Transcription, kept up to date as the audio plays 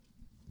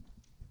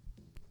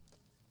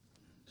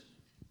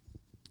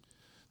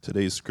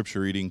Today's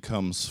scripture reading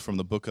comes from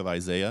the book of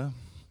Isaiah,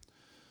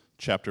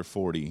 chapter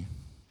 40,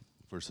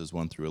 verses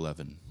 1 through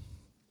 11.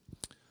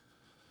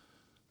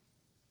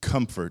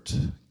 Comfort,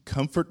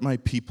 comfort my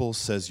people,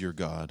 says your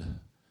God.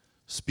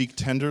 Speak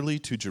tenderly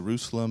to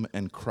Jerusalem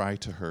and cry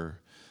to her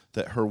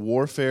that her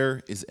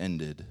warfare is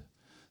ended,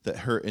 that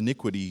her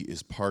iniquity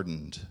is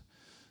pardoned,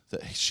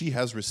 that she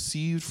has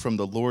received from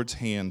the Lord's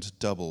hand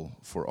double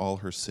for all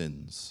her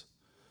sins.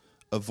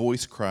 A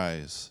voice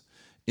cries,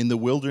 "In the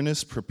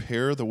wilderness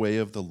prepare the way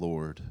of the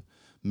Lord.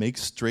 Make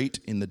straight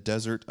in the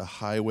desert a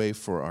highway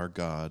for our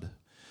God.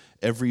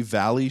 Every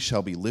valley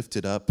shall be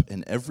lifted up,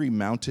 and every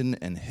mountain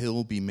and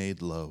hill be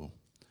made low.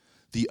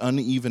 The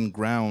uneven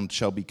ground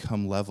shall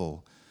become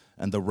level,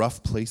 and the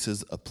rough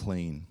places a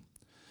plain.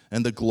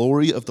 And the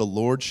glory of the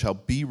Lord shall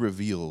be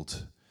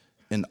revealed,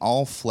 and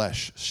all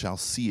flesh shall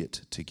see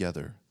it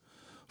together.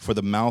 For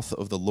the mouth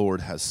of the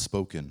Lord has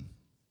spoken."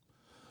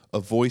 A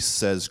voice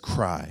says,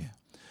 "Cry."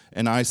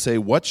 And I say,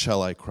 "What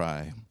shall I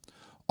cry?"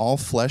 All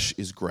flesh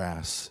is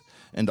grass,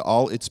 and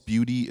all its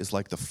beauty is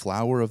like the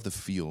flower of the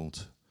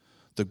field.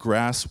 The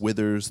grass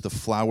withers, the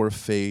flower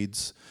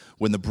fades,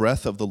 when the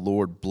breath of the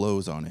Lord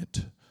blows on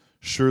it.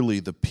 Surely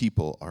the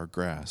people are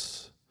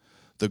grass.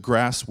 The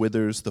grass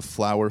withers, the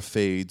flower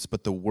fades,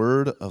 but the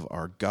word of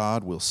our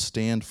God will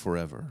stand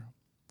forever.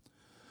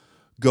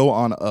 Go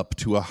on up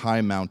to a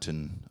high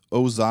mountain,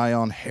 O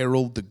Zion,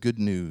 herald the good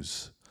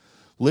news.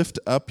 Lift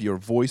up your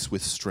voice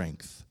with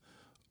strength.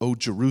 O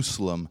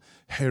Jerusalem,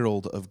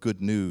 herald of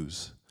good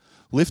news.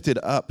 Lift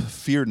it up,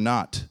 fear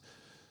not.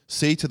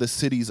 Say to the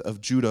cities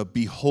of Judah,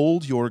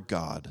 "Behold your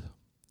God."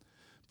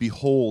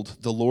 Behold,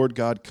 the Lord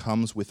God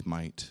comes with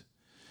might,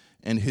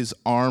 and his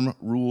arm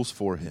rules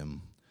for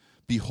him.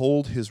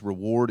 Behold, his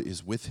reward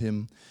is with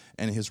him,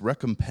 and his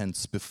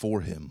recompense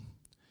before him.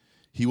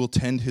 He will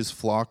tend his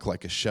flock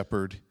like a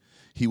shepherd.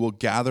 He will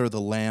gather the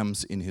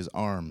lambs in his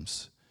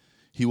arms.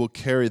 He will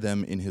carry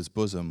them in his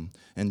bosom,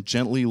 and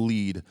gently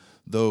lead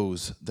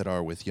those that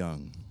are with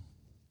young.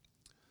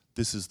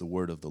 This is the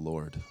word of the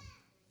Lord.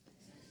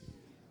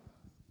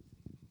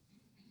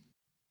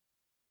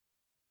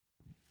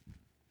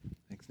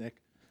 Thanks,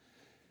 Nick.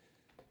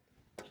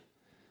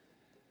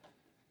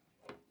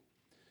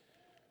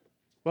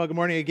 Well, good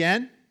morning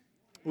again.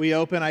 We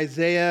open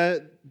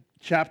Isaiah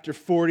chapter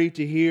 40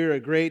 to hear a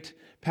great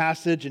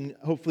passage and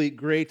hopefully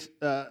great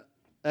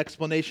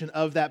explanation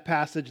of that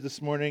passage this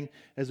morning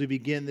as we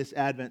begin this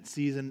Advent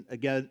season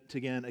again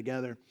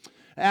together.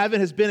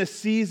 Advent has been a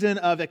season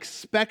of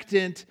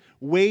expectant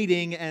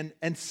waiting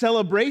and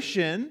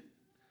celebration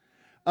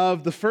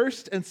of the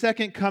first and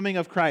second coming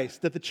of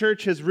Christ that the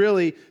church has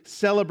really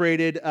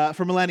celebrated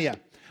for millennia.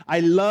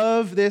 I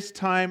love this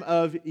time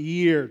of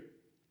year.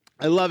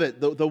 I love it.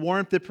 The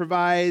warmth it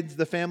provides,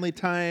 the family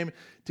time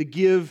to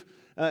give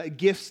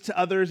gifts to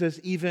others as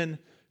even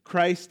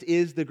Christ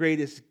is the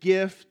greatest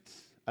gift.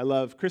 I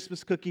love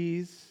Christmas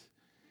cookies,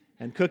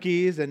 and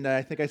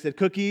I think I said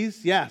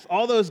cookies. Yes,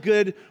 all those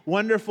good,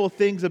 wonderful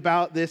things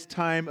about this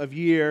time of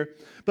year.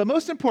 But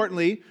most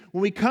importantly,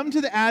 when we come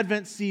to the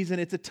Advent season,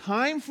 it's a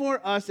time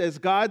for us as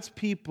God's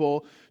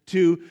people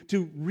to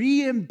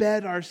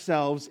re-embed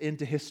ourselves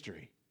into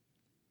history.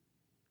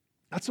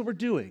 That's what we're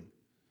doing.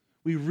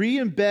 We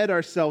re-embed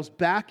ourselves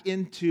back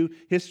into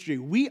history.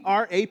 We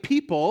are a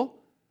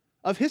people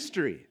of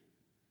history.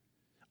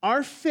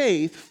 Our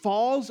faith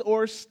falls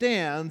or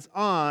stands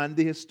on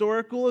the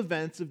historical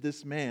events of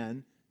this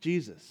man,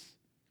 Jesus,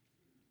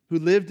 who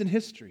lived in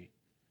history.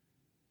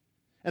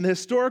 And the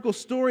historical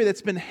story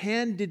that's been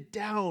handed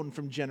down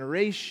from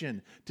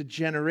generation to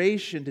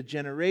generation to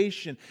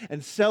generation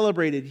and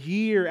celebrated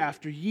year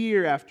after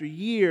year after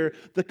year,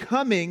 the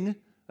coming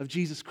of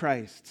Jesus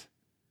Christ.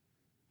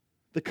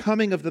 The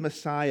coming of the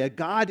Messiah,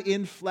 God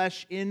in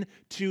flesh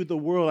into the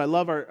world. I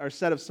love our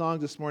set of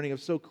songs this morning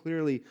have so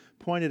clearly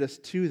pointed us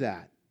to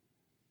that.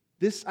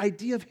 This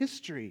idea of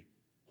history.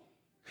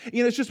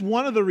 You know, it's just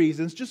one of the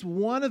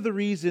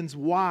reasons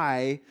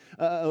why,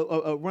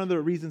 one of the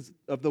reasons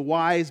of the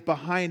whys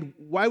behind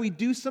why we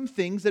do some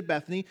things at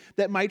Bethany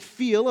that might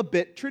feel a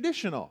bit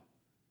traditional.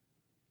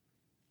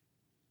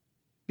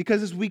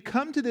 Because as we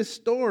come to this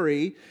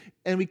story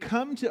and we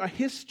come to our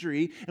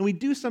history and we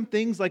do some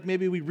things like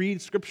maybe we read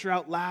scripture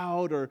out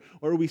loud or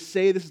we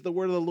say this is the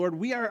word of the Lord,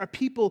 we are a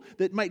people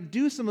that might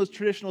do some of those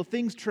traditional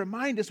things to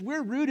remind us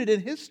we're rooted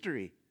in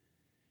history.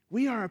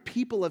 We are a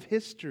people of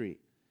history,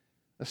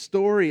 a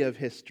story of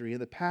history in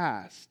the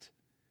past.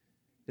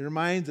 It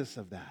reminds us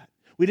of that.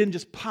 We didn't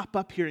just pop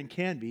up here in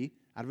Canby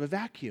out of a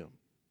vacuum.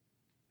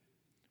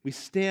 We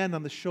stand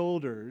on the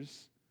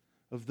shoulders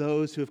of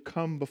those who have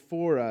come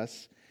before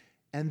us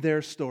and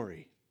their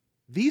story.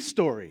 The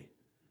story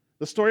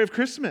of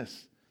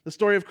Christmas, the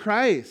story of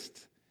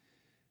Christ,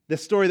 the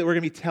story that we're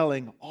going to be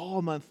telling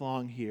all month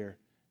long here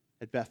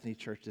at Bethany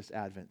Church this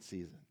Advent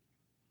season.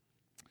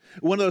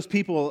 One of those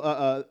people,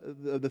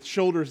 the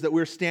shoulders that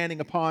we're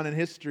standing upon in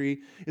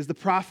history, is the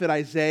prophet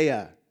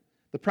Isaiah.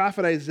 The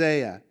prophet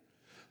Isaiah.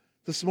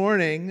 This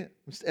morning,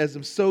 as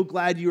I'm so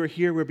glad you are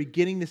here, we're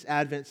beginning this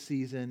Advent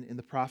season in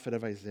the prophet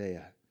of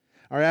Isaiah.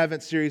 our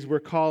Advent series we're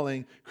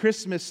calling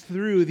Christmas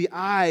Through the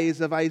Eyes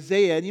of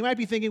Isaiah. And you might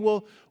be thinking,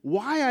 well,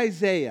 why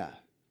Isaiah?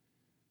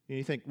 And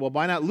you think, well,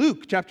 why not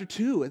Luke chapter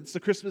 2? It's the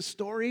Christmas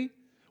story.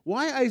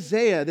 Why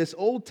Isaiah, this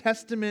Old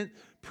Testament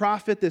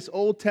prophet, this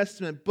Old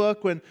Testament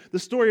book, when the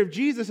story of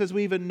Jesus, as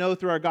we even know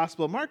through our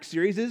Gospel of Mark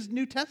series, is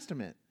New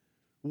Testament?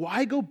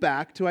 Why go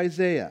back to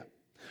Isaiah?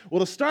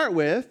 Well, to start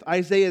with,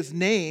 Isaiah's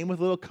name, with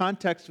a little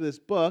context for this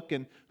book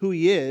and who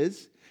he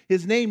is,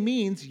 his name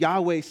means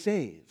Yahweh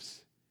saves.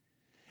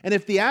 And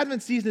if the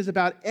Advent season is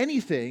about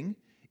anything,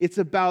 it's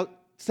about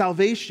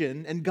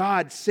salvation and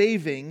God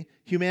saving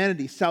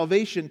humanity,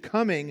 salvation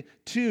coming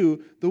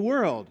to the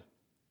world.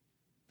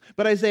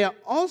 But Isaiah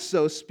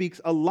also speaks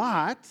a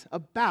lot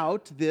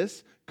about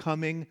this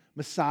coming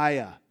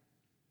Messiah.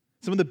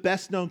 Some of the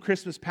best-known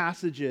Christmas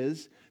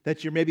passages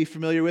that you're maybe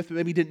familiar with,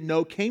 maybe didn't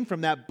know, came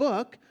from that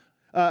book.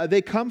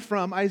 They come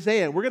from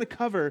Isaiah. We're going to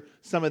cover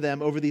some of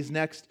them over these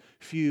next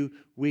few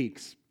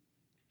weeks.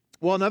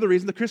 Well, another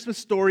reason, the Christmas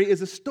story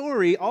is a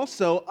story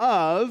also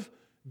of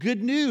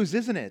good news,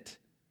 isn't it?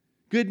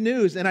 Good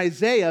news. And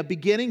Isaiah,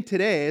 beginning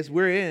today, as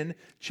we're in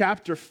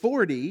chapter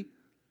 40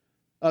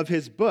 of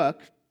his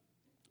book,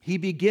 he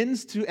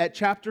begins to, at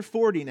chapter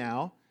 40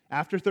 now,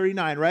 after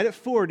 39, right at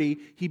 40,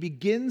 he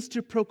begins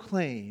to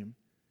proclaim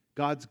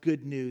God's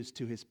good news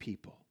to his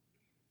people.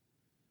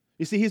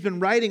 You see, he's been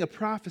writing a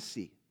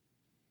prophecy.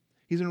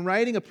 He's been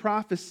writing a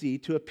prophecy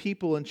to a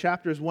people in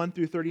chapters 1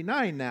 through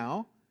 39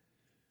 now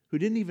who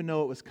didn't even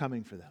know it was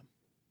coming for them.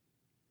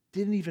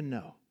 Didn't even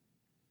know.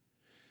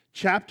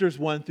 Chapters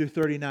 1 through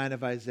 39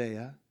 of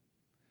Isaiah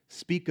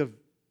speak of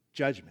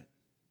judgment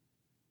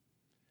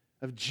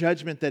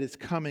that is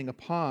coming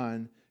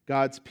upon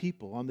God's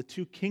people, on the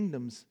two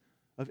kingdoms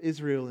of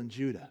Israel and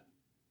Judah.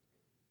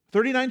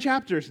 39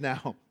 chapters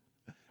now.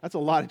 That's a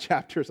lot of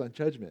chapters on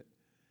judgment.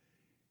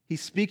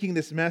 He's speaking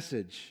this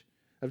message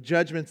of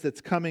judgments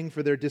that's coming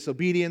for their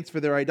disobedience,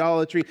 for their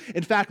idolatry.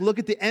 In fact, look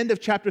at the end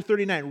of chapter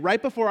 39.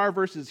 Right before our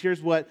verses,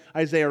 here's what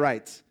Isaiah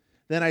writes.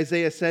 Then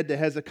Isaiah said to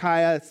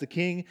Hezekiah, it's the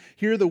king,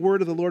 hear the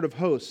word of the Lord of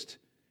hosts.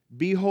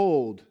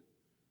 Behold,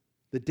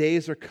 the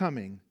days are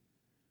coming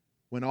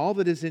when all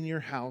that is in your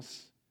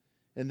house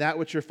and that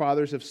which your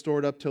fathers have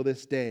stored up till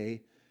this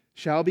day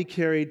shall be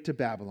carried to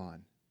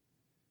Babylon.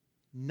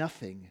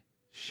 Nothing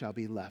shall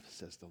be left,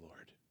 says the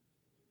Lord.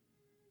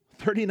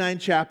 39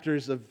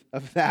 chapters of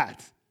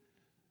that.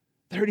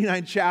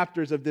 39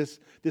 chapters of this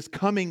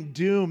coming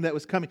doom that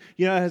was coming.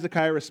 You know how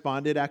Hezekiah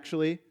responded,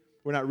 actually?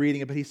 We're not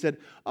reading it, but he said,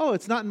 oh,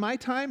 it's not in my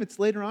time, it's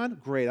later on?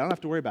 Great, I don't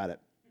have to worry about it.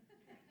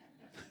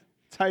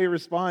 That's how he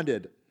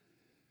responded.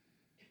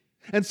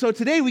 And so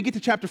today we get to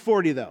chapter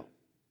 40, though.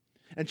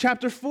 And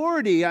chapter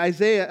 40,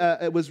 Isaiah,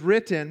 it was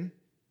written,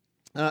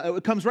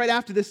 it comes right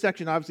after this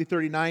section, obviously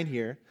 39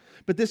 here.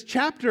 But this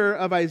chapter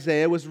of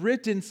Isaiah was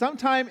written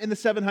sometime in the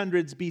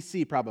 700s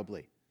BC,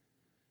 probably.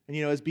 And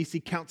you know, as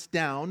BC counts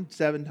down,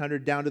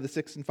 700 down to the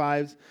 6 and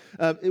 5s,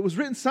 it was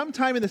written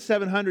sometime in the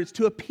 700s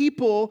to a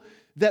people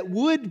that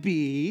would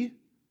be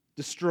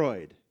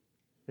destroyed.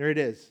 There it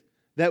is.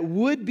 That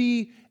would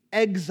be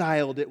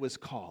exiled, it was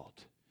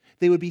called.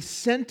 They would be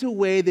sent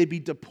away. They'd be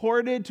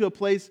deported to a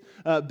place,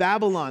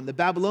 Babylon, the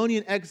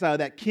Babylonian exile,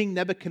 that King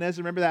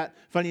Nebuchadnezzar. Remember that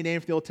funny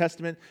name from the Old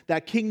Testament?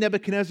 That King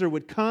Nebuchadnezzar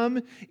would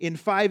come in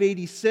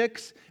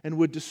 586 and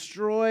would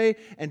destroy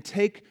and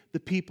take the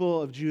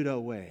people of Judah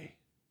away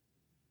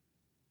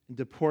and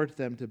deport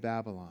them to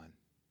Babylon.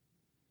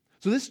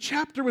 So this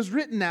chapter was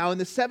written now in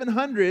the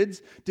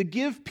 700s to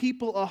give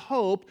people a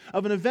hope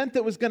of an event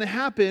that was going to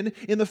happen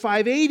in the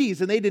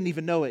 580s, and they didn't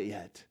even know it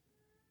yet.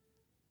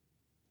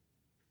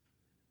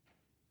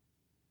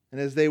 And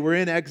as they were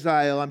in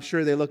exile, I'm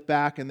sure they looked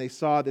back and they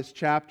saw this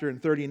chapter in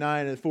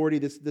 39 and 40,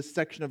 this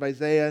section of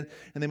Isaiah,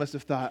 and they must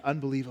have thought,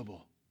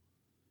 unbelievable.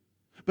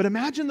 But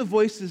imagine the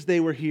voices they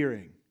were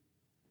hearing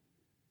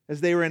as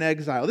they were in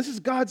exile. This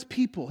is God's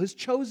people, His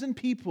chosen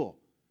people.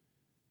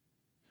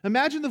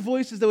 Imagine the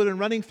voices that would have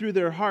been running through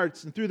their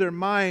hearts and through their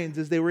minds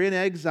as they were in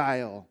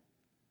exile.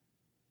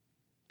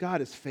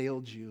 God has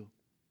failed you.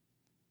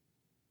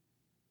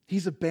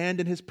 He's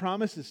abandoned His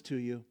promises to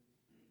you.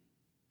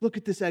 Look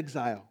at this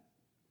exile.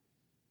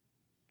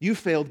 You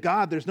failed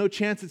God. There's no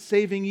chance at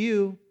saving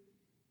you.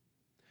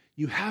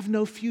 You have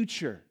no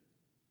future.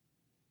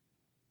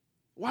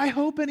 Why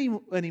hope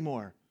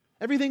anymore?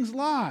 Everything's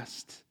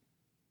lost.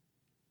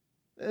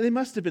 They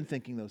must have been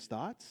thinking those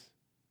thoughts.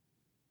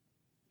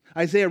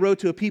 Isaiah wrote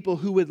to a people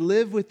who would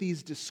live with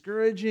these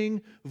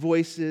discouraging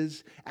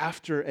voices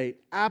after an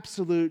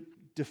absolute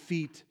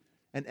defeat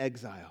and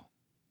exile.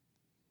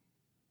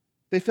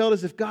 They felt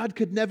as if God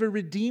could never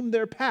redeem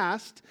their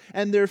past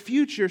and their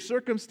future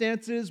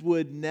circumstances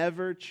would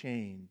never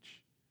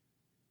change.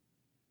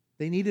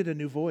 They needed a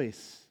new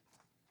voice.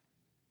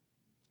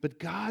 But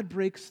God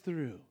breaks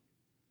through.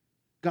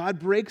 God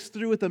breaks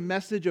through with a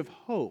message of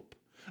hope,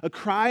 a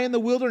cry in the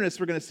wilderness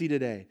we're going to see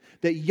today,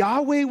 that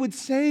Yahweh would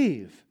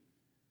save.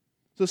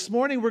 So this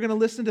morning we're going to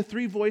listen to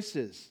three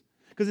voices,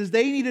 because as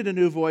they needed a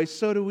new voice,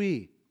 so do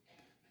we.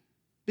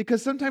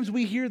 Because sometimes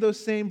we hear those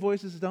same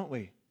voices, don't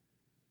we?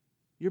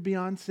 You're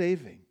beyond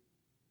saving.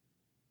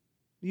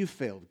 You've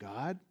failed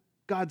God.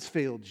 God's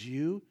failed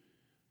you.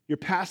 Your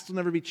past will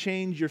never be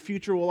changed. Your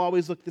future will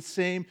always look the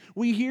same.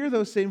 We hear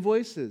those same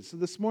voices. So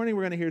this morning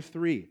we're going to hear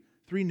three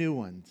new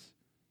ones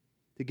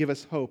to give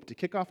us hope, to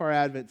kick off our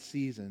Advent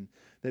season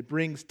that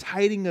brings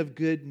tiding of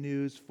good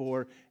news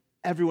for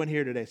everyone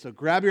here today. So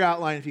grab your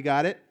outline if you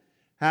got it.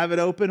 Have it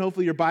open.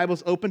 Hopefully your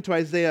Bible's open to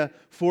Isaiah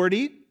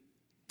 40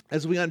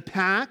 as we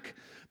unpack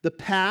the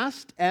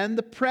past and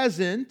the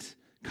present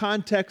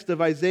context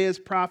of Isaiah's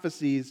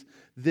prophecies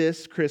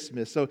this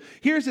Christmas. So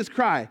here's his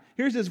cry.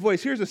 Here's his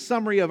voice. Here's a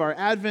summary of our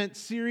Advent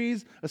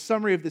series, a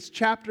summary of this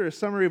chapter, a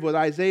summary of what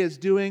Isaiah is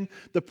doing.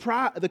 The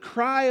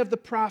cry of the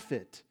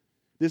prophet,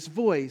 this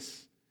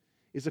voice,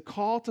 is a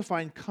call to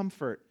find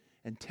comfort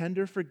and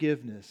tender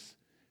forgiveness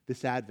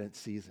this Advent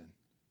season.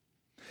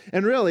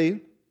 And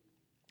really,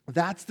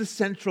 that's the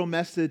central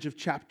message of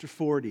chapter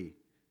 40.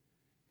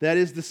 That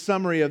is the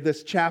summary of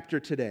this chapter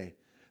today.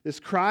 This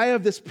cry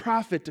of this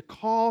prophet to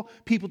call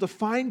people to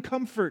find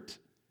comfort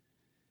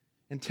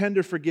and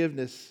tender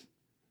forgiveness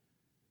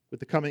with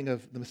the coming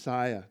of the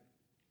Messiah.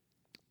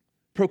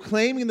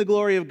 Proclaiming the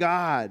glory of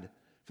God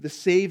for the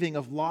saving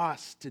of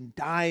lost and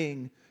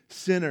dying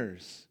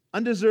sinners.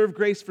 Undeserved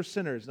grace for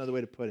sinners, another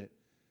way to put it.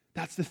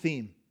 That's the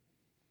theme.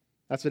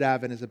 That's what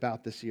Advent is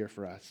about this year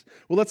for us.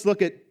 Well, let's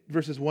look at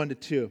verses 1 to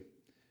 2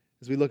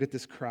 as we look at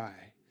this cry.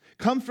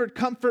 Comfort,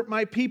 comfort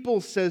my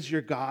people, says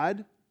your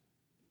God.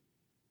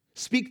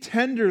 Speak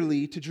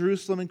tenderly to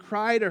Jerusalem and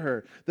cry to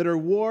her that her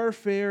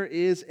warfare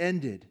is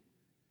ended,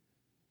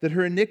 that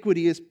her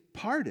iniquity is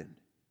pardoned,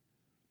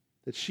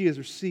 that she has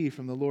received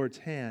from the Lord's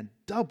hand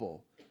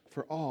double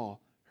for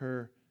all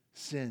her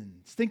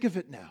sins. Think of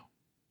it now.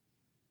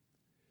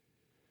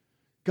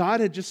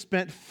 God had just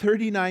spent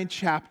 39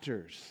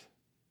 chapters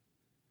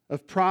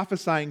of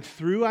prophesying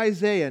through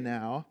Isaiah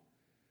now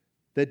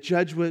that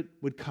judgment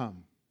would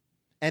come.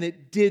 And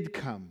it did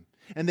come.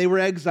 And they were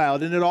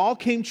exiled. And it all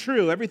came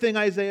true, everything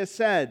Isaiah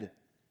said.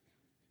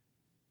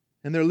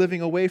 And they're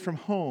living away from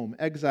home,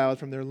 exiled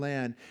from their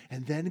land.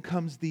 And then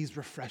comes these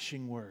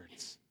refreshing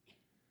words.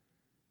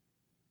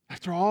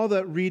 After all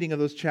the reading of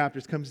those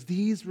chapters comes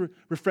these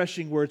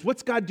refreshing words.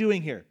 What's God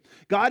doing here?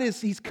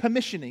 He's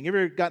commissioning. You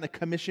ever gotten a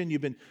commission?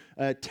 You've been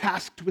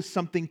tasked with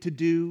something to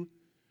do.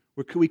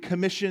 We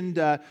commissioned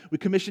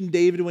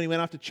David when he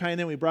went off to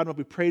China, and we brought him up,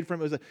 we prayed for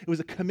him. It was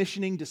a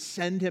commissioning to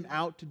send him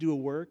out to do a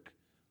work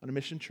on a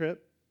mission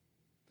trip.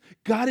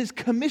 God is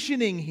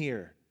commissioning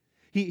here.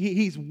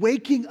 He's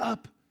waking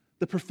up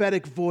the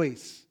prophetic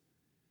voice.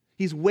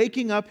 He's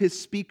waking up his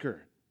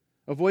speaker,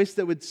 a voice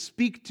that would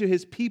speak to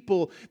his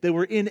people that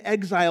were in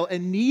exile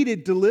and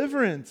needed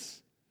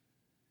deliverance.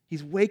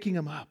 He's waking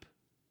them up.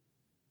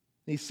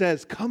 And he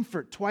says,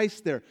 comfort, twice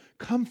there,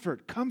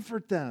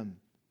 comfort them.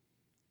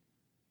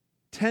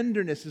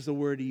 Tenderness is the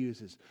word he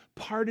uses.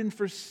 Pardon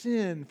for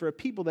sin for a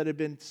people that have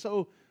been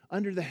so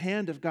under the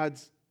hand of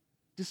God's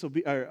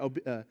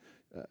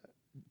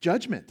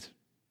judgment.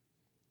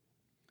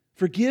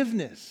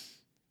 Forgiveness.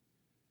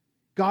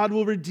 God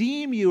will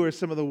redeem you are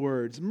some of the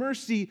words.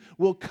 Mercy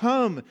will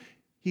come.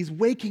 He's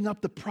waking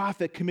up the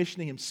prophet,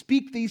 commissioning him.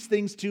 Speak these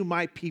things to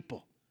my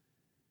people.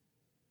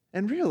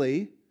 And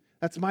really,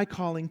 that's my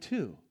calling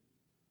too.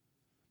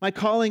 My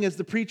calling as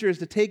the preacher is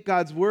to take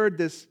God's word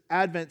this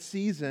Advent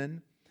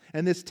season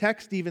and this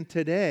text even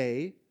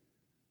today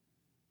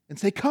and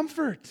say,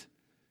 comfort,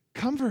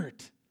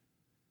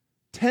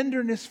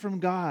 tenderness from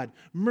God,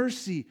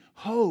 mercy,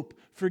 hope,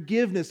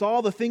 forgiveness,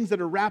 all the things that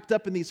are wrapped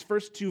up in these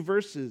first two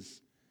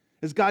verses.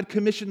 As God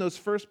commissioned those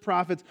first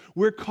prophets,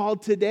 we're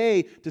called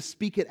today to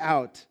speak it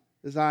out,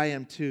 as I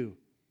am too.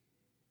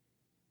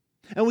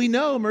 And we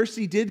know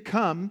mercy did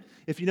come,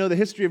 if you know the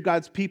history of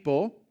God's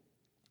people.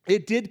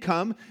 It did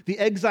come. The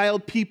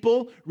exiled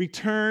people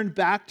returned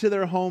back to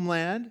their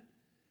homeland,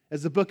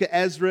 as the book of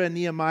Ezra and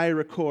Nehemiah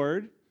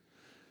record.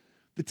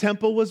 The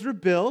temple was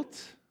rebuilt,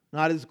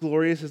 not as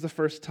glorious as the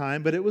first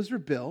time, but it was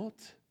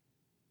rebuilt.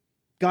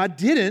 God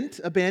didn't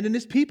abandon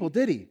his people,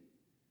 did he?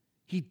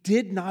 He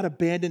did not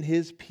abandon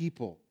his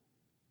people.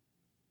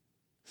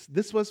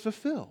 This was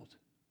fulfilled.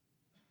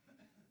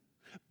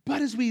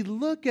 But as we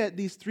look at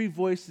these three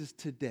voices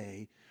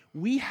today,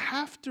 we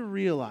have to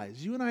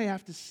realize, you and I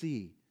have to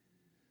see,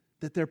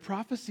 that they're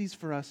prophecies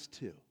for us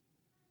too.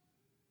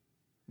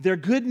 They're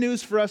good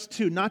news for us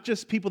too, not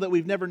just people that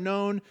we've never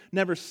known,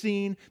 never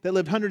seen, that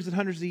lived hundreds and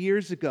hundreds of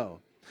years ago.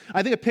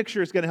 I think a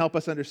picture is going to help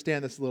us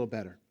understand this a little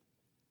better.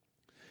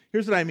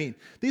 Here's what I mean.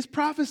 These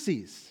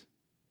prophecies,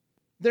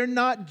 they're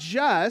not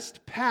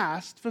just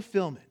past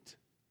fulfillment.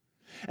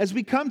 As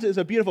we come to, there's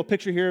a beautiful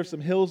picture here of some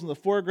hills in the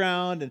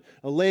foreground and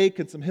a lake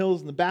and some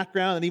hills in the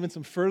background and even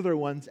some further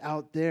ones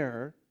out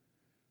there.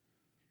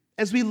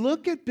 As we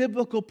look at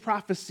biblical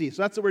prophecy,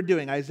 so that's what we're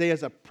doing. Isaiah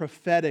is a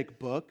prophetic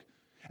book.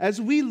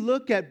 As we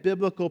look at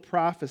biblical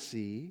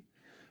prophecy,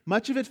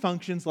 much of it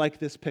functions like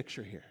this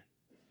picture here.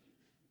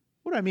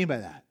 What do I mean by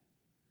that?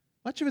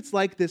 Much of it's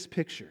like this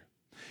picture.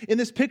 In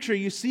this picture,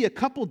 you see a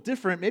couple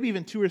different, maybe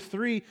even two or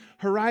three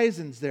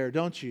horizons there,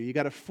 don't you? You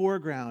got a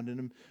foreground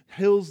and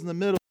hills in the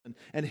middle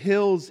and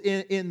hills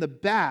in the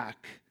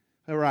back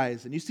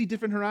horizon. You see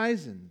different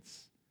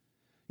horizons.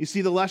 You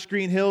see the lush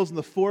green hills in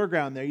the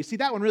foreground there. You see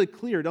that one really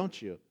clear,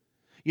 don't you?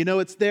 You know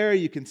it's there.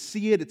 You can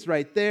see it. It's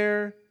right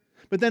there.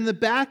 But then in the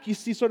back, you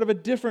see sort of a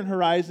different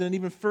horizon, and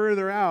even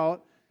further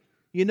out,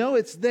 you know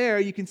it's there.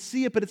 You can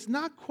see it, but it's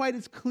not quite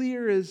as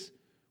clear as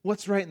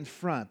what's right in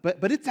front.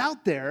 But it's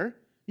out there.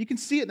 You can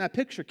see it in that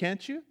picture,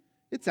 can't you?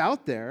 It's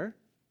out there.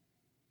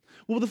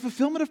 Well, the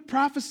fulfillment of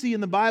prophecy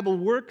in the Bible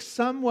works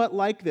somewhat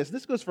like this.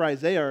 This goes for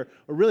Isaiah,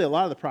 or really a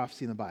lot of the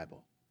prophecy in the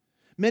Bible.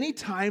 Many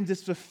times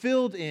it's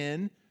fulfilled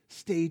in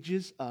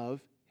stages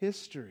of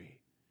history,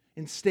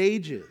 in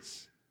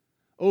stages,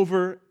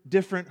 over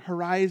different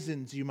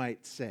horizons, you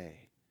might say.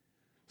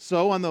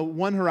 So on the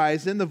one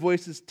horizon, the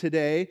voices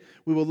today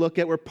we will look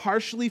at were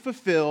partially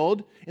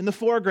fulfilled in the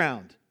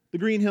foreground, the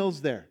green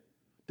hills there,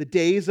 the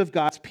days of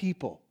God's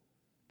people,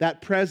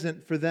 that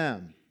present for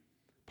them.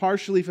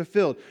 Partially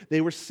fulfilled.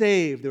 They were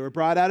saved. They were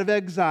brought out of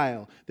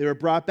exile. They were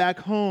brought back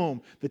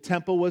home. The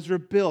temple was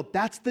rebuilt.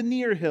 That's the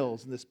near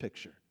hills in this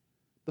picture,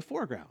 the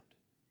foreground.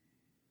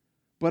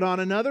 But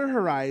on another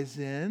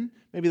horizon,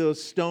 maybe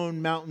those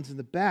stone mountains in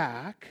the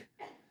back,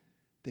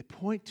 they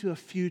point to a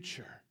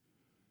future,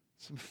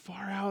 some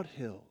far out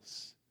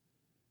hills,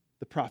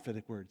 the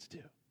prophetic words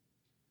do.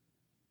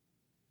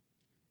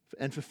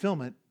 And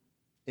fulfillment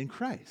in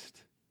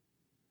Christ.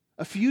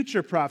 A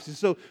future prophecy.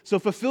 So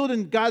fulfilled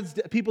in God's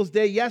people's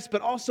day, yes,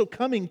 but also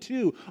coming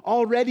too.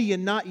 Already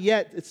and not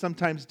yet, it's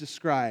sometimes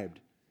described.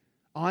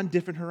 On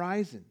different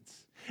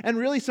horizons. And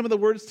really some of the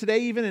words today,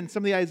 even in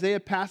some of the Isaiah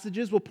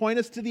passages, will point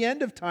us to the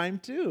end of time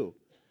too.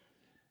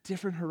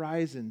 Different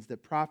horizons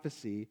that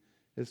prophecy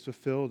is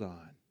fulfilled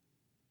on.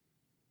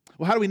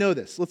 Well, how do we know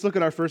this? Let's look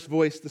at our first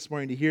voice this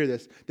morning to hear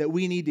this, that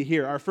we need to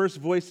hear. Our first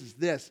voice is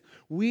this.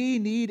 We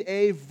need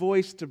a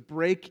voice to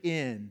break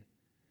in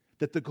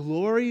that the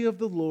glory of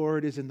the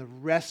Lord is in the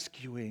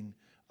rescuing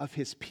of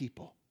His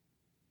people.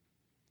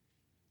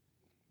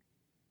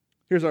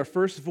 Here's our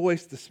first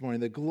voice this morning.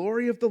 The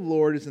glory of the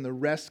Lord is in the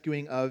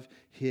rescuing of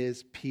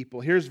His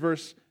people. Here's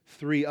verse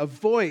 3. A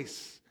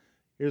voice,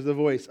 here's the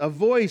voice. A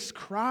voice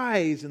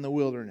cries in the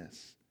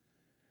wilderness.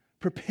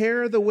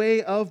 Prepare the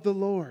way of the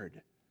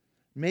Lord.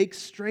 Make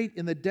straight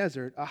in the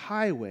desert a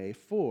highway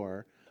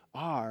for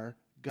our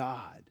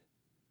God.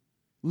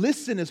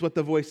 Listen is what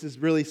the voice is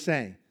really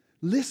saying.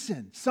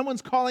 Listen.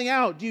 Someone's calling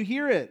out. Do you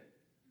hear it?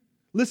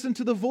 Listen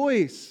to the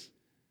voice.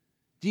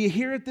 Do you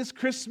hear it this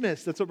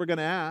Christmas? That's what we're going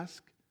to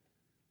ask.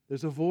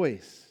 There's a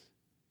voice.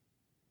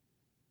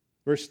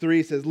 Verse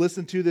 3 says,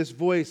 listen to this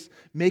voice.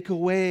 Make a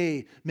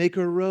way, make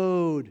a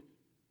road,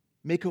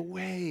 make a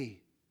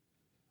way,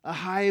 a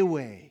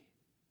highway.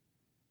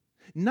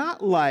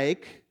 Not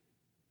like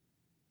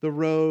the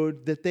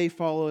road that they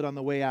followed on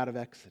the way out of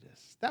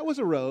Exodus. That was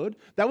a road.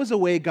 That was a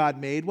way God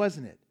made,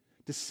 wasn't it?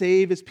 To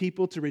save His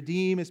people, to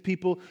redeem His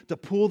people, to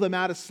pull them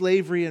out of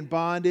slavery and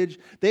bondage.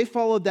 They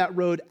followed that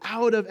road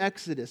out of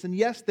Exodus. And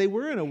yes, they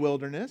were in a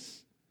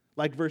wilderness,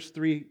 like verse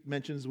 3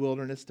 mentions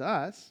wilderness to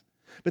us.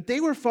 But they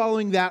were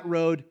following that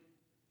road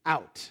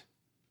out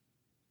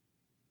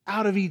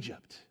of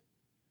Egypt.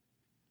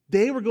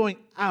 They were going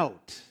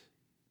out.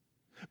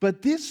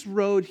 But this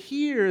road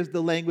here, is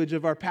the language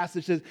of our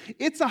passage, says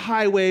it's a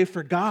highway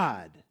for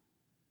God.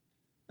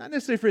 Not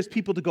necessarily for His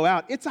people to go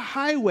out. It's a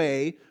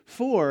highway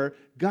for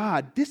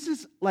God. This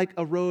is like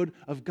a road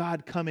of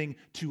God coming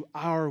to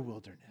our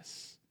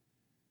wilderness.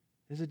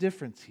 There's a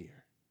difference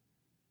here.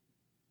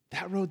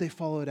 That road they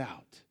followed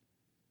out.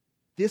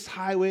 This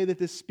highway that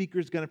this speaker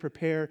is going to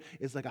prepare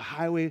is like a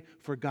highway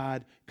for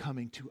God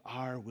coming to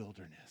our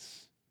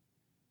wilderness.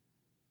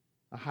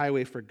 A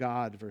highway for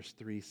God, verse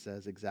 3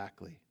 says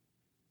exactly.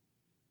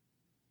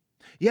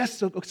 Yes,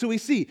 so we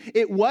see,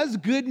 it was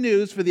good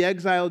news for the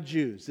exiled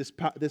Jews,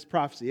 this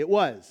prophecy. It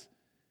was.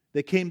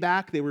 They came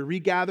back, they were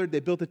regathered, they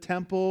built a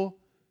temple.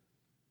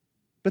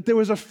 But there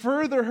was a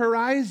further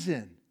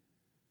horizon.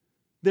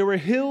 There were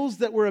hills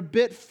that were a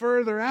bit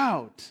further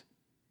out.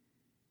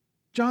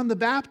 John the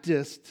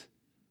Baptist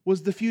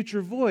was the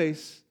future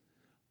voice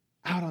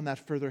out on that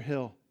further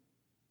hill.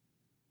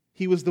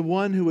 He was the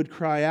one who would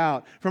cry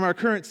out. From our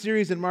current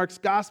series in Mark's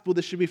Gospel,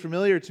 this should be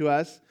familiar to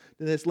us.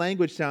 This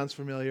language sounds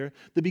familiar.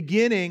 The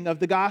beginning of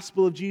the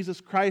gospel of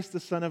Jesus Christ, the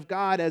Son of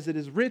God, as it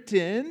is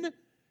written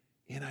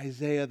in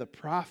Isaiah the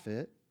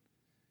prophet,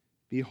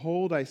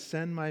 behold, I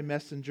send my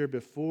messenger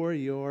before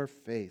your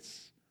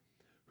face,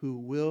 who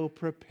will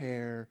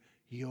prepare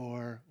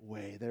your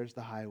way. There's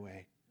the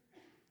highway.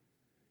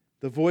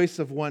 The voice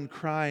of one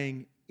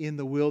crying in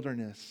the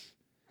wilderness,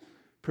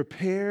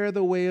 prepare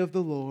the way of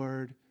the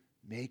Lord,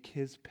 make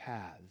His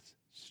paths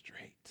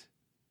straight.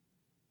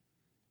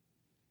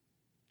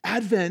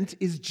 Advent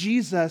is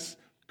Jesus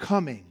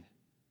coming.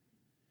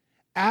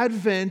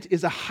 Advent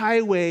is a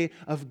highway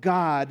of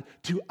God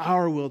to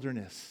our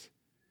wilderness.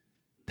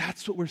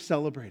 That's what we're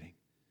celebrating.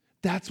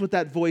 That's what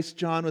that voice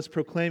John was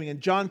proclaiming.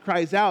 And John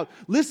cries out,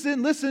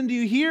 listen, listen, do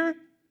you hear?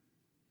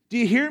 Do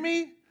you hear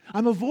me?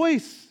 I'm a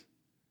voice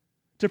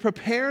to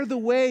prepare the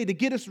way, to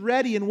get us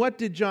ready. And what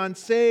did John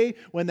say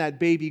when that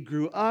baby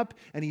grew up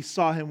and he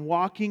saw him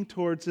walking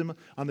towards him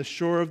on the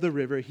shore of the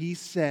river? He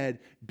said,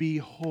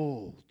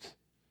 "Behold,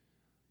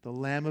 the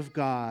Lamb of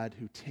God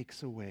who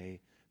takes away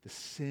the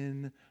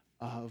sin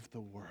of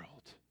the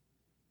world."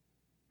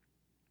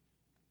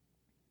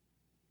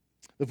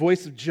 The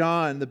voice of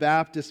John the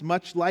Baptist,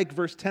 much like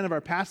verse 10 of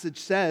our passage,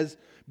 says,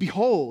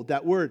 "Behold,"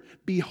 that word,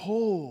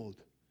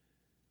 behold.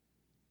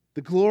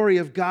 The glory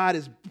of God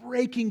is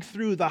breaking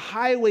through. The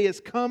highway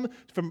has come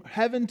from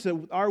heaven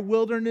to our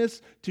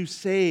wilderness to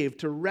save,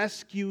 to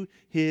rescue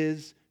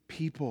his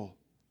people.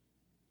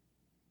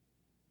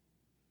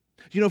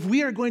 You know, if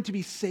we are going to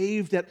be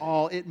saved at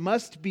all, it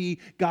must be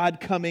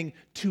God coming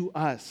to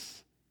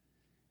us.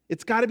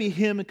 It's got to be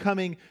him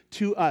coming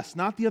to us,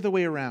 not the other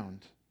way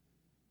around.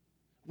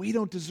 We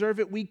don't deserve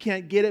it, we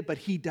can't get it, but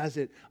he does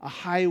it. A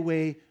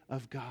highway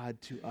of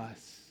God to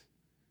us.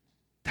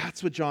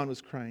 That's what John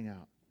was crying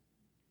out.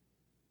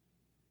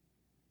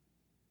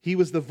 He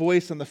was the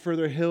voice on the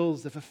further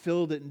hills that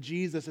fulfilled it in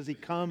Jesus as he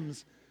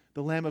comes,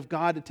 the Lamb of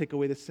God, to take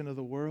away the sin of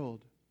the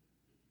world.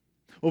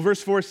 Well,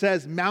 verse 4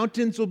 says,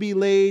 "Mountains will be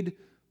laid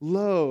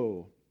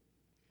low,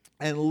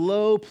 and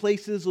low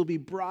places will be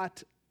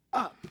brought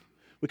up."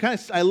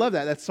 I love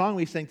that. That song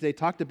we sang today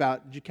talked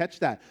about, did you catch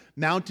that?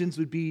 Mountains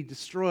would be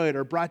destroyed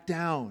or brought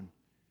down.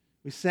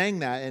 We sang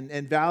that,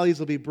 and valleys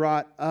will be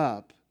brought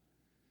up.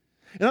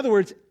 In other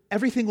words,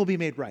 everything will be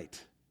made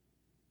right.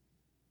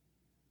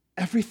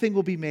 Everything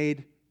will be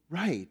made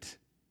right.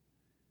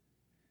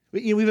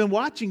 We've been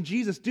watching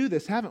Jesus do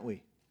this, haven't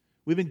we?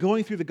 We've been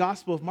going through the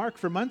Gospel of Mark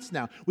for months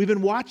now. We've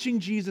been watching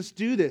Jesus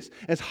do this.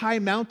 As high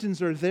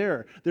mountains are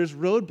there, there's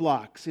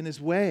roadblocks in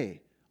his way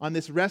on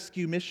this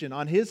rescue mission,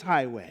 on his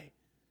highway.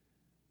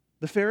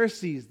 The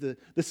Pharisees, the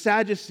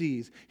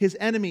Sadducees, his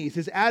enemies,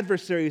 his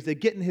adversaries, they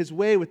get in his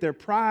way with their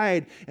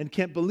pride and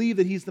can't believe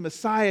that he's the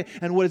Messiah.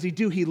 And what does he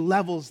do? He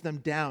levels them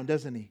down,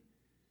 doesn't he?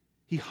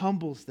 He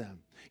humbles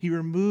them. He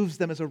removes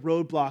them as a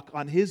roadblock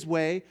on his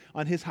way,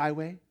 on his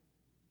highway.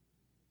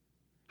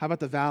 How about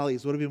the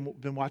valleys? What have we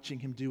been watching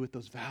him do with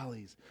those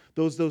valleys?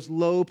 Those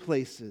low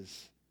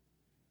places.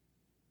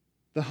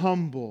 The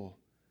humble,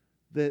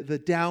 the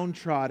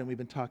downtrodden we've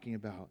been talking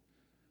about.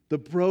 The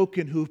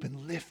broken who've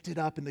been lifted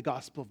up in the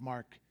Gospel of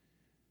Mark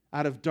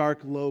out of dark,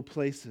 low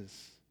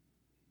places.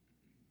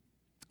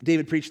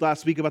 David preached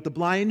last week about the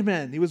blind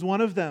men. He was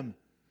one of them.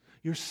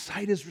 Your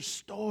sight is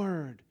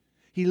restored.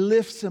 He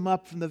lifts him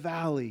up from the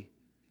valley.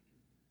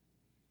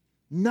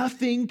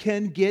 Nothing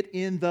can get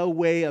in the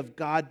way of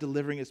God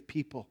delivering his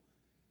people.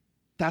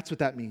 That's what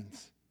that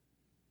means.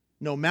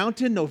 No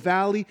mountain, no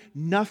valley,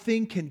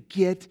 nothing can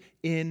get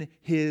in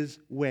his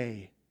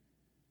way.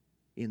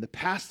 In the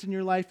past in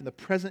your life, in the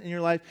present in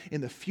your life,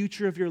 in the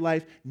future of your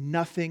life,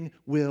 nothing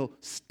will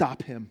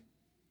stop him.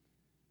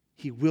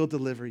 He will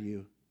deliver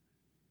you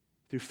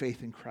through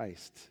faith in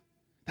Christ.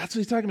 That's what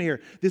he's talking about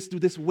here.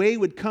 This way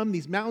would come,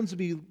 these mountains would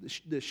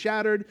be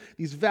shattered,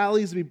 these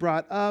valleys would be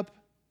brought up.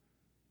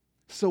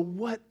 So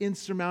what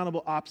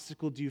insurmountable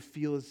obstacle do you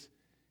feel is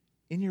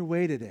in your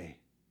way today?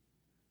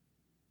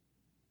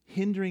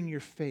 Hindering your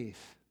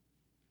faith,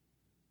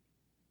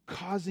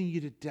 causing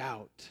you to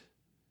doubt,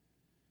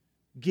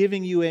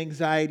 giving you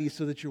anxiety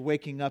so that you're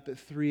waking up at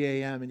 3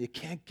 a.m. and you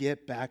can't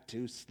get back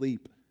to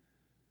sleep.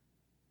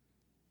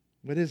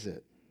 What is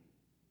it?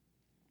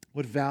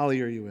 What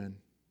valley are you in?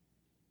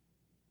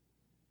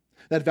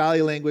 That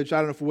valley language, I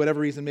don't know, for whatever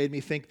reason, made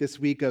me think this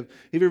week of,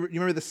 you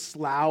remember the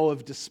Slough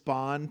of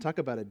Despond? Talk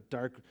about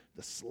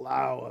the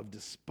Slough of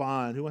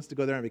Despond. Who wants to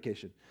go there on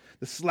vacation?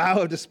 The Slough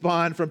of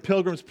Despond from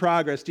Pilgrim's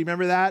Progress. Do you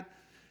remember that?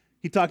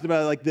 He talked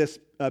about it like this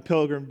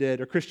pilgrim did,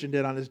 or Christian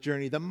did on his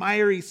journey. The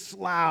miry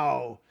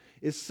slough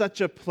is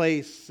such a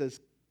place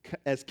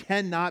as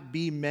cannot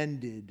be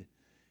mended.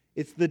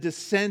 It's the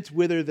descent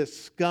whither the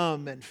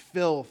scum and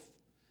filth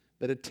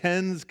that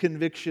attends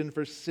conviction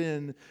for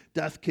sin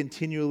doth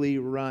continually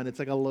run. It's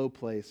like a low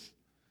place.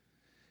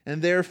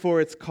 And therefore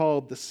it's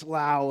called the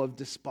Slough of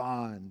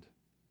Despond.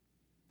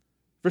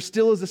 For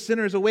still as the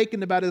sinner is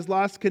awakened about his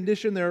lost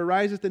condition, there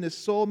ariseth in his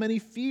soul many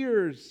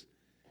fears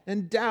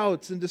and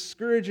doubts and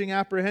discouraging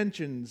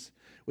apprehensions,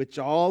 which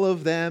all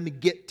of them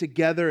get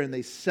together and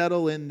they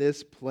settle in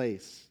this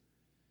place.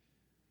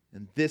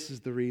 And this is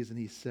the reason,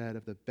 he said,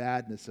 of the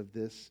badness of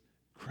this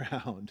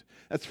ground.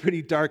 That's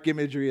pretty dark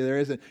imagery there,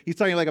 isn't it? He's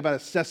talking like about a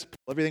cesspool.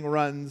 Everything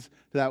runs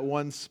to that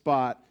one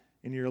spot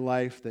in your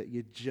life that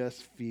you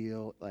just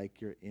feel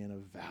like you're in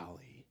a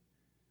valley.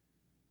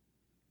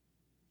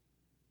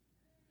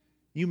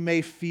 You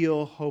may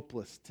feel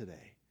hopeless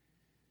today.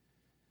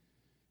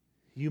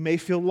 You may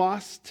feel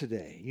lost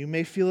today. You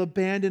may feel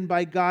abandoned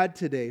by God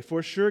today.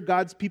 For sure,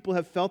 God's people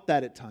have felt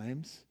that at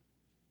times.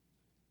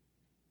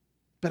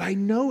 But I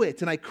know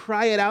it, and I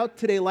cry it out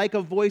today like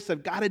a voice.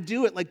 I've got to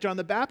do it like John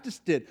the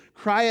Baptist did.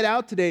 Cry it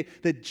out today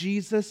that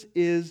Jesus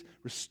is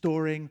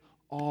restoring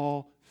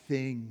all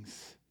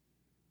things.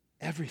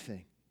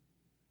 Everything.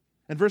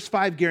 And verse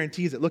 5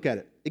 guarantees it. Look at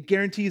it. It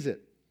guarantees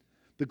it.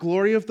 The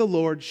glory of the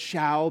Lord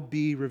shall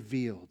be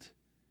revealed,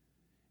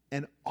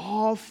 and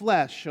all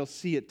flesh shall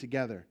see it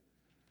together.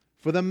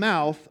 For the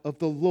mouth of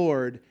the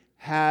Lord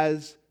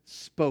has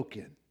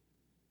spoken.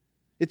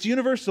 It's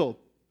universal,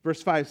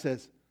 verse 5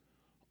 says.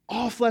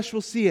 All flesh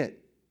will see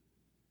it.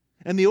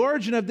 And the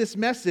origin of this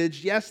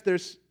message, yes,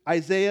 there's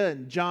Isaiah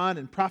and John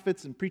and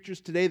prophets and preachers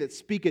today that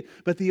speak it,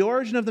 but the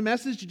origin of the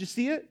message, did you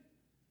see it?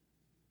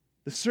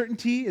 The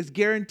certainty is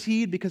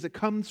guaranteed because it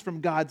comes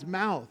from God's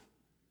mouth.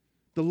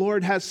 The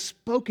Lord has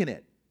spoken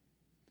it.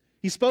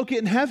 He spoke it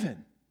in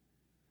heaven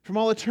from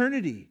all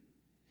eternity.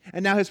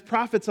 And now his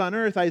prophets on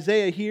earth,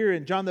 Isaiah here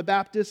and John the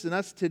Baptist and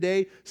us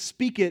today,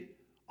 speak it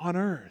on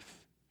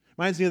earth.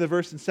 Reminds me of the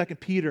verse in 2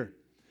 Peter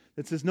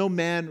that says, no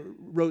man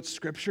wrote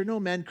scripture, no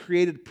man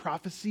created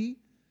prophecy.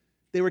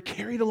 They were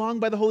carried along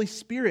by the Holy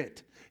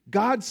Spirit.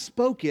 God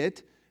spoke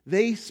it,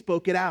 they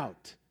spoke it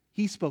out.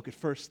 He spoke it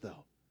first,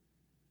 though.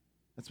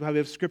 That's why we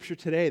have scripture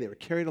today. They were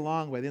carried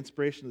along by the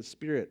inspiration of the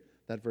Spirit.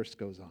 That verse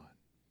goes on.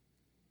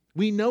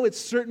 We know it's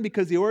certain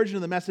because the origin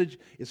of the message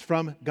is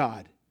from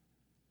God.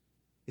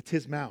 It's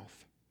his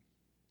mouth.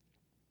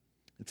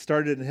 It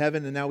started in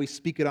heaven, and now we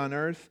speak it on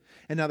earth.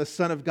 And now the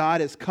Son of God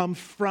has come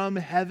from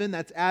heaven,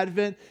 that's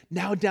Advent,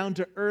 now down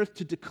to earth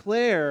to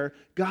declare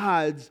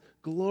God's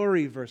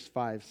glory, verse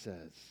 5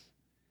 says.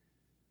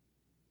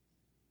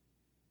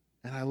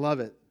 And I love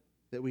it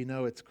that we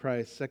know it's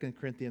Christ. 2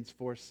 Corinthians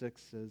 4:6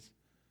 says,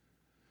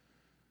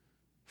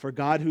 for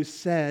God who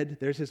said,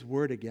 there's his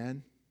word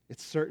again,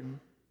 it's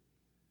certain,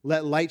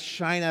 let light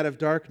shine out of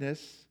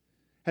darkness,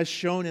 has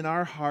shown in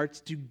our hearts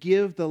to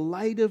give the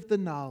light of the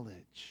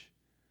knowledge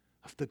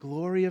of the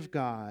glory of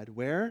God.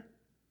 Where?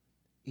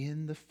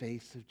 In the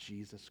face of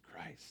Jesus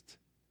Christ.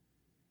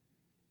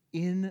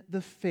 In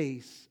the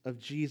face of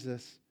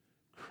Jesus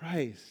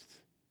Christ.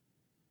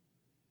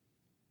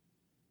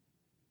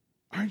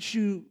 Aren't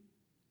you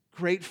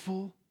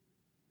grateful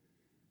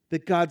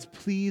that God's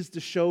pleased to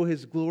show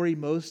his glory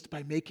most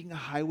by making a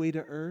highway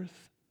to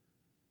earth?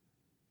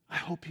 I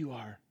hope you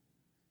are.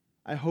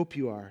 I hope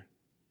you are.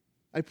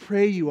 I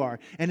pray you are.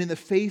 And in the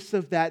face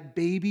of that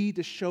baby,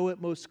 to show it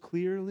most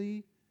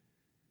clearly,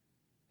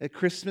 at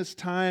Christmas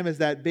time, as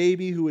that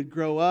baby who would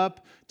grow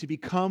up to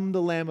become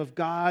the Lamb of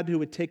God who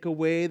would take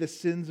away the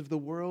sins of the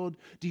world.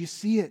 Do you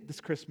see it this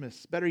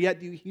Christmas? Better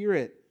yet, do you hear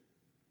it?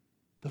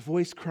 The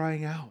voice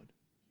crying out.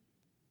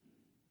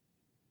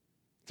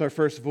 It's our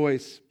first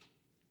voice,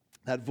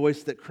 that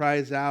voice that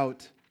cries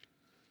out.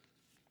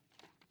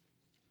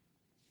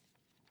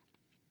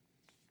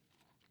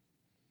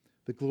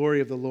 The glory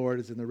of the Lord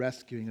is in the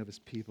rescuing of his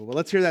people. Well,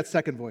 let's hear that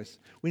second voice.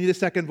 We need a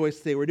second voice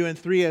today. We're doing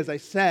 3, as I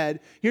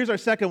said. Here's our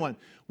second one.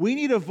 We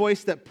need a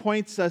voice that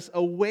points us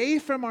away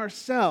from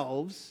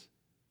ourselves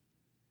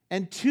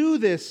and to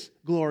this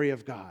glory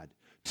of God,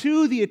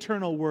 to the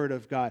eternal word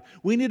of God.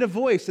 We need a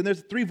voice, and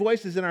there's 3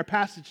 voices in our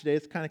passage today.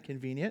 It's kind of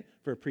convenient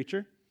for a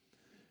preacher.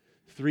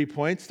 3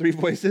 points, 3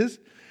 voices.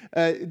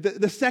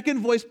 The second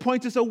voice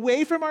points us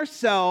away from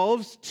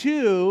ourselves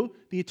to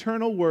the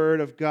eternal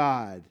word of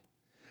God.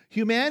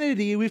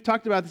 Humanity, we've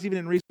talked about this even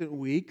in recent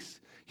weeks,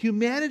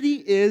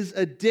 humanity is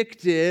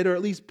addicted, or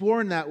at least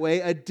born that way,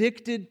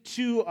 addicted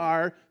to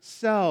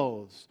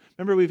ourselves.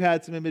 Remember, we've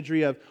had some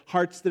imagery of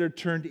hearts that are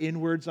turned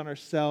inwards on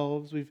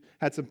ourselves. We've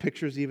had some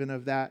pictures even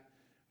of that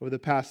over the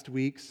past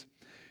weeks.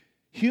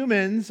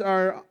 Humans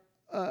are,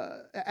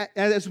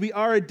 as we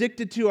are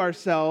addicted to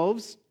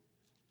ourselves,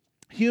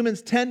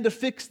 humans tend to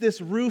fix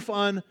this roof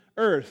on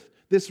earth,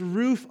 this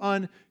roof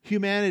on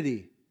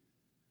humanity,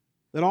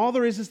 that all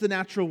there is the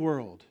natural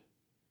world.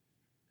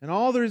 And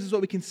all there is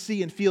what we can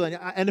see and feel.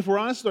 And if we're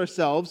honest with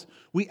ourselves,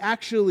 we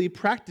actually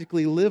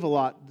practically live a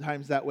lot of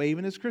times that way,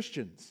 even as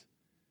Christians.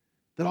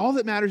 That all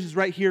that matters is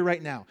right here,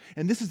 right now.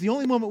 And this is the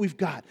only moment we've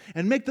got.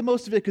 And make the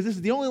most of it because this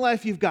is the only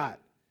life you've got.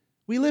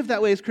 We live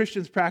that way as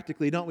Christians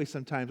practically, don't we,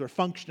 sometimes? Or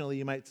functionally,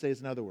 you might say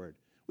is another word.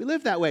 We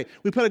live that way.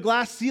 We put a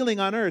glass ceiling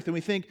on earth and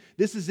we think,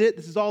 this is it,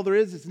 this is all there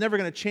is, it's never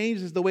going to change,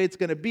 this is the way it's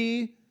going to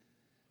be.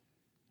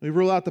 We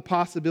rule out the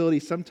possibility,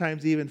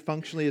 sometimes even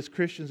functionally as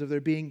Christians, of there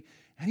being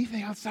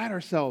anything outside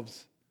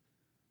ourselves,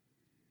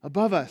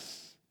 above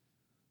us,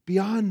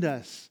 beyond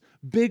us,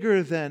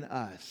 bigger than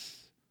us.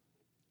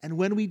 And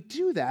when we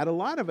do that, a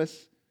lot of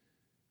us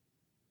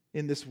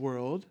in this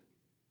world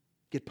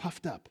get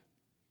puffed up,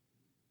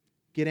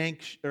 get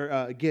anxious,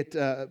 or get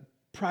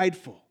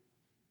prideful.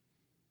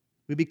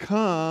 We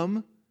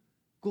become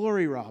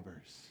glory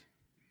robbers.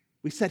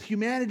 We set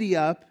humanity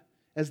up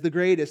as the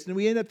greatest, and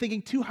we end up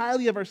thinking too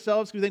highly of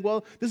ourselves because we think,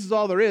 well, this is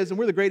all there is, and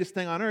we're the greatest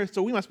thing on earth,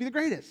 so we must be the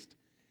greatest.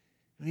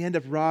 And we end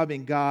up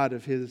robbing God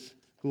of his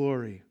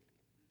glory.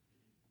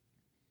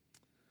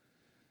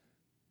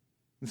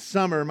 In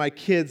summer, my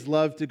kids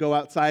love to go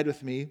outside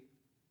with me.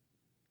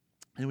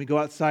 And we go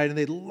outside and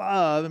they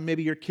love, and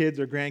maybe your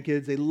kids or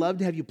grandkids, they love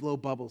to have you blow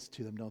bubbles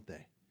to them, don't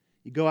they?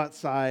 You go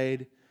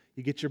outside,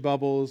 you get your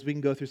bubbles. We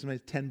can go through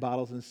sometimes 10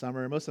 bottles in the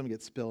summer. Most of them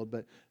get spilled,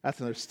 but that's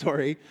another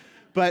story.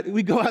 But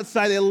we go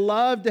outside. They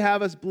love to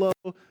have us blow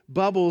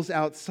bubbles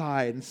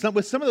outside. And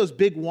with some of those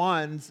big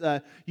wands,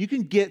 you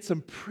can get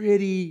some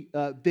pretty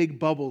big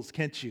bubbles,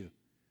 can't you?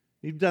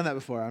 You've done that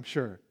before, I'm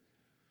sure.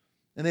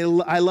 And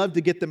I love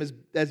to get them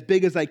as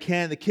big as I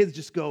can. The kids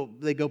just go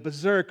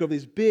berserk over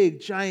these big,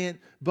 giant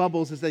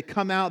bubbles as they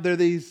come out. They're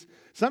these,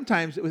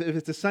 sometimes, if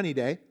it's a sunny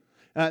day,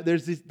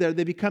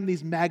 they become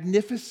these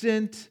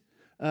magnificent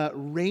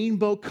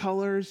rainbow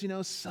colors,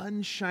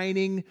 sun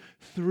shining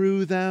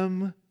through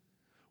them,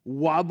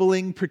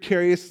 wobbling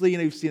precariously.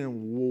 You've seen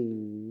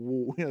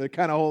them, they're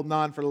kind of holding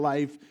on for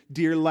life,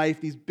 dear life,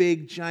 these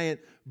big, giant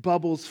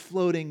bubbles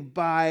floating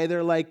by.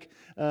 They're like,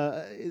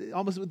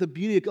 almost with the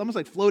beauty, almost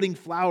like floating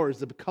flowers,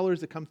 the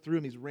colors that come through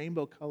them, these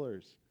rainbow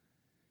colors.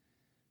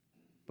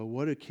 But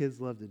what do kids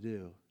love to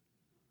do?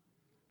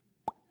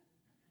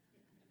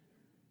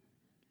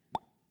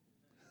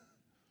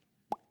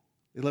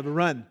 They love to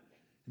run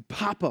and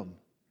pop them.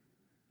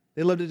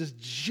 They love to just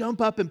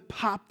jump up and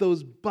pop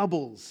those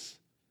bubbles.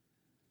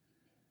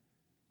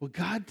 Well,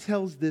 God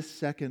tells this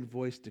second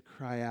voice to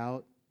cry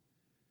out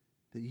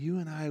that you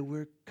and I,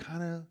 we're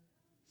kind of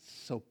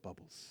soap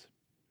bubbles.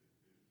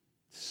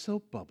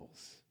 Soap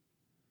bubbles.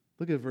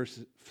 Look at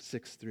verses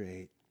 6 through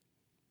 8.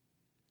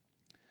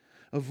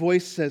 A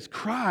voice says,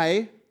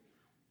 cry.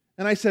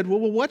 And I said, well,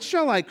 what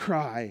shall I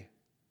cry?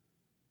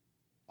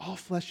 All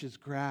flesh is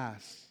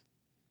grass,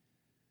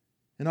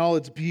 and all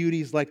its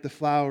beauty is like the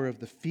flower of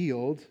the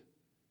field.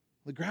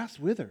 The grass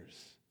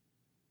withers.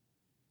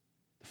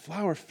 The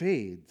flower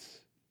fades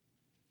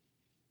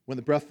when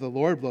the breath of the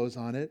Lord blows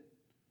on it.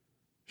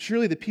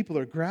 Surely the people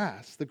are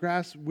grass. The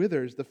grass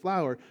withers, the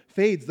flower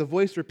fades. The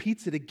voice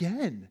repeats it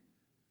again.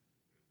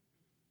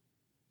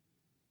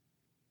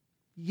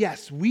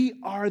 Yes, we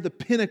are the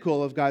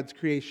pinnacle of God's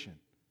creation.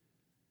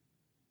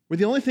 We're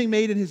the only thing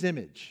made in His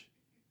image.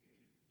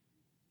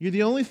 You're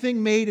the only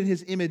thing made in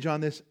His image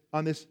on this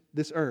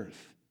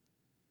earth.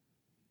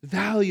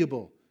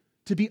 Valuable,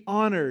 to be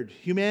honored,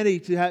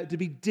 humanity to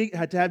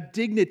have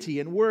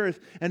dignity and worth,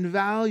 and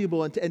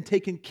valuable and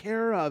taken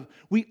care of.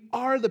 We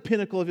are the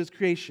pinnacle of His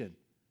creation.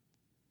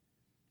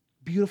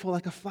 Beautiful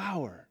like a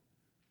flower,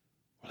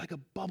 or like a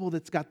bubble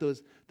that's got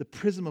the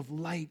prism of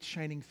light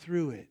shining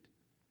through it.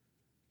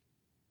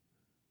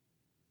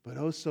 But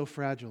oh, so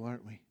fragile,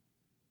 aren't we?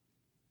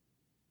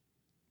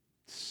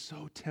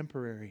 So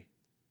temporary.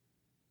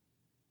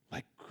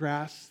 Like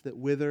grass that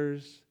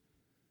withers,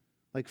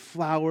 like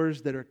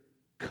flowers that are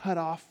cut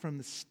off from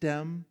the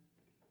stem,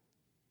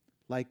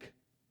 like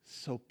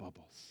soap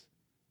bubbles.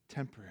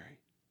 Temporary.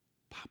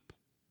 Pop,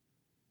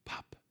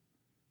 pop,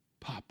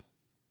 pop.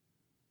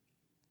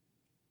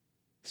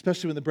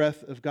 Especially when the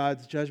breath of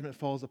God's judgment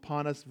falls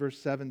upon us, verse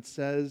 7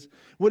 says,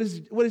 what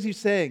is He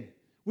saying?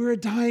 We're a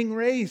dying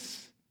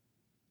race.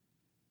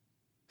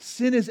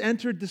 Sin has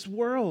entered this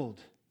world.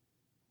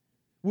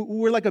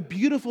 We're like a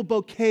beautiful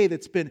bouquet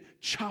that's been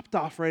chopped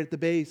off right at the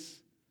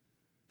base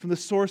from the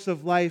source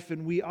of life.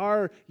 And we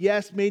are,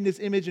 yes, made in His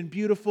image and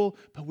beautiful,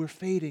 but we're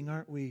fading,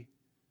 aren't we?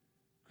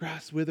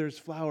 Grass withers,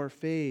 flower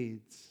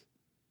fades.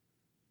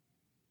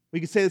 We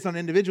could say this on an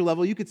individual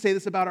level. You could say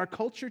this about our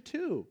culture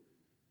too.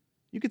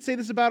 You could say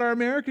this about our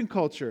American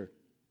culture.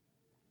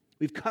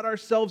 We've cut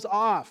ourselves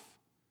off.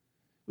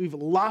 We've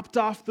lopped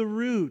off the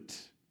root.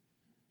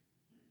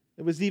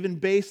 It was even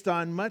based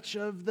on much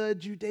of the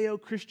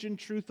Judeo-Christian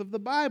truth of the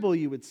Bible,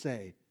 you would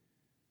say,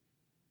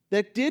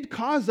 that did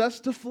cause us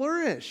to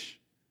flourish,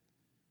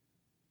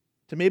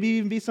 to maybe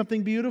even be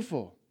something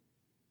beautiful.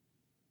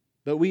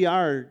 But we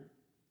are,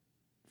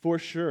 for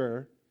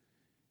sure,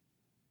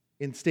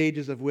 in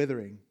stages of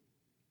withering.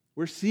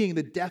 We're seeing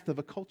the death of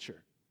a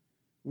culture.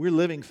 We're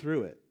living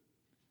through it.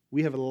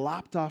 We have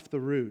lopped off the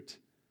root.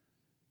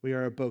 We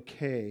are a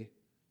bouquet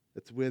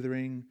that's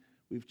withering.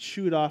 We've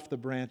chewed off the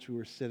branch we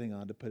were sitting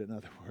on, to put it in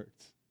other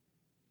words.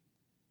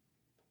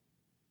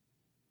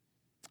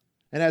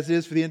 And as it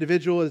is for the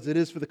individual, as it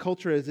is for the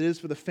culture, as it is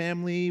for the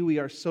family, we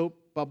are soap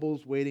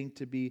bubbles waiting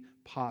to be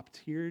popped.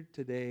 Here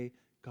today,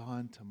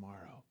 gone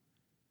tomorrow.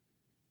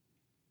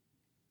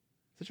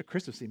 Such a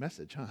Christmassy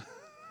message, huh?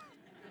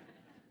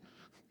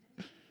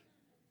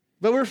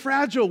 But we're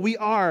fragile. We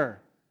are.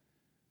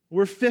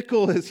 We're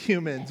fickle as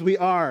humans. We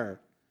are.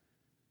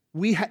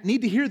 We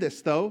need to hear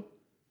this, though.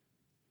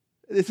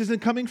 This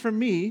isn't coming from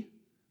me.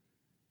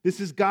 This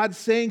is God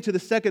saying to the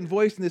second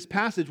voice in this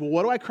passage, well,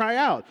 what do I cry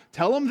out?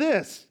 Tell them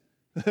this.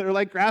 They're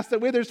like grass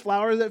that withers,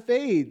 flower that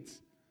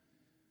fades.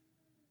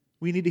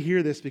 We need to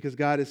hear this because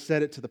God has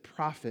said it to the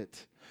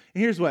prophet.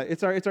 And here's what,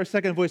 it's our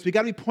second voice. We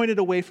got to be pointed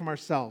away from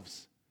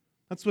ourselves.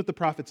 That's what the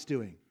prophet's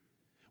doing.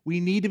 We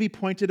need to be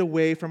pointed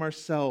away from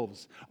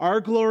ourselves.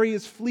 Our glory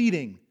is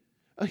fleeting.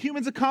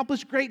 Humans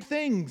accomplish great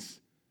things.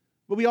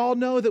 But we all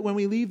know that when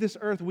we leave this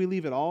earth, we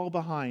leave it all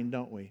behind,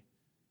 don't we?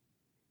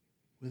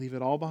 We leave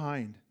it all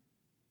behind.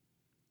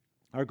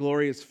 Our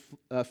glory is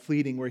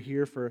fleeting. We're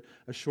here for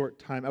a short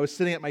time. I was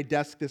sitting at my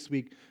desk this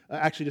week,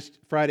 actually just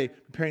Friday,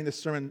 preparing this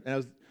sermon, and I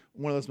was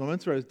one of those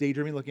moments where I was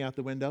daydreaming, looking out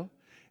the window,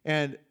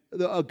 and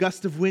a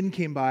gust of wind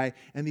came by,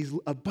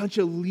 and a bunch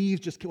of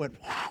leaves just went,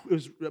 it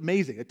was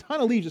amazing. A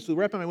ton of leaves just flew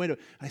right by my window.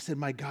 And I said,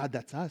 my God,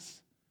 that's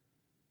us.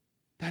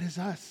 That is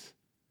us.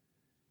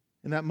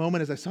 In that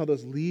moment, as I saw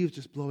those leaves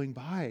just blowing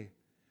by,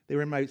 they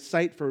were in my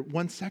sight for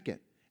 1 second,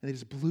 and they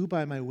just blew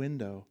by my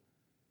window.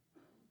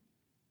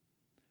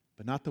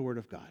 but not the Word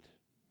of God.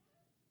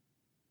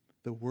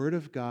 The Word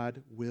of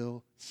God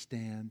will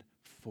stand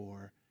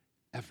forever.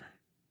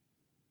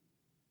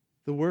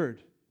 The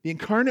Word, the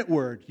incarnate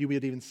Word, you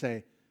would even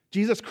say,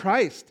 Jesus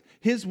Christ,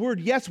 His Word,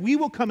 yes, we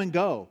will come and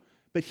go,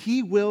 but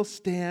He will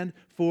stand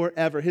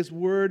forever. His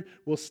Word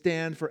will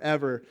stand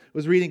forever. I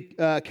was reading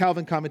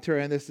Calvin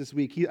commentary on this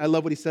week. I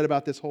love what he said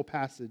about this whole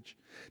passage.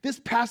 This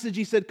passage,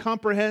 he said,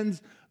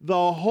 comprehends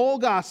the whole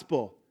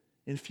gospel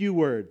in few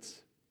words.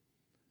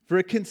 For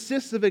it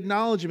consists of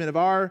acknowledgement of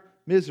our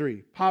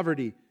misery,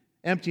 poverty,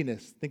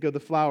 emptiness. Think of the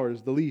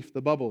flowers, the leaf,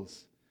 the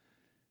bubbles.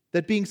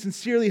 That being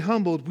sincerely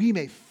humbled, we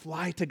may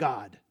fly to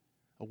God,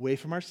 away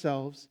from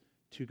ourselves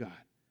to God,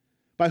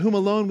 by whom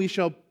alone we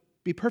shall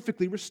be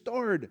perfectly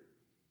restored.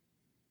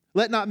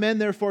 Let not men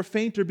therefore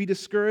faint or be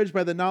discouraged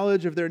by the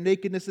knowledge of their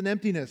nakedness and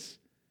emptiness.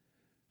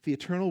 The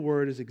eternal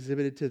word is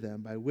exhibited to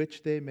them, by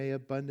which they may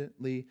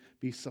abundantly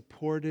be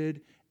supported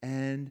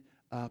and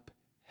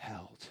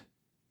upheld.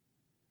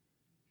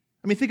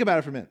 I mean, think about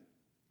it for a minute.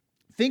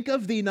 Think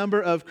of the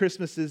number of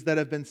Christmases that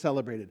have been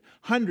celebrated.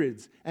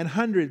 Hundreds and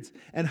hundreds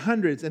and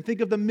hundreds. And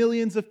think of the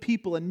millions of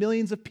people and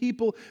millions of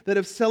people that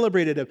have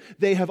celebrated them.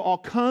 They have all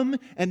come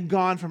and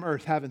gone from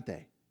earth, haven't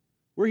they?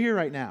 We're here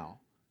right now.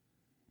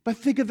 But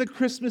think of the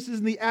Christmases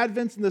and the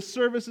Advents and the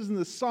services and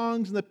the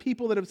songs and the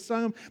people that have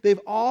sung them.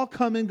 They've all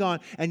come and gone,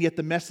 and yet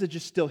the message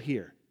is still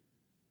here.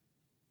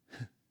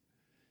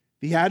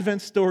 The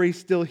Advent story is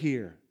still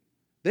here.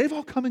 They've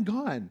all come and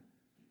gone.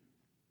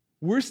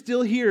 We're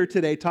still here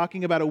today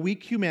talking about a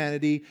weak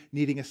humanity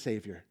needing a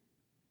Savior.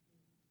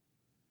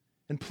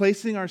 And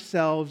placing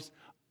ourselves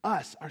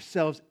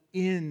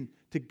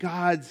into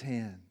God's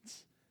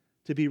hands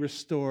to be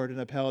restored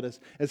and upheld.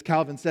 As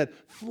Calvin said,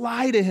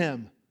 fly to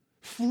Him,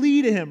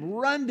 flee to Him,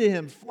 run to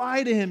Him,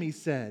 fly to Him, he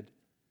said.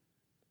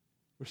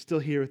 We're still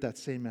here with that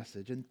same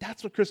message. And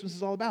that's what Christmas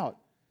is all about.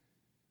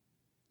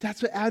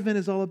 That's what Advent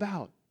is all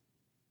about.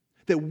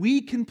 That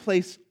we can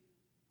place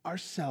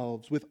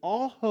ourselves with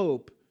all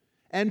hope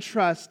and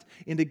trust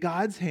into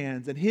God's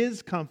hands and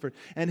His comfort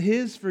and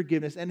His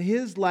forgiveness and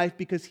His life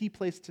because He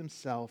placed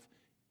Himself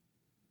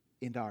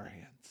into our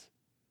hands.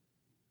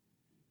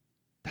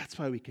 That's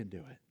why we can do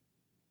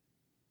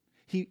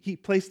it. He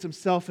placed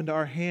Himself into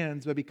our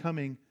hands by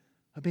becoming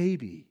a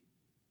baby.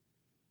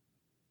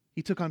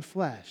 He took on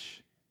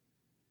flesh.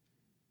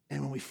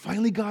 And when we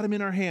finally got Him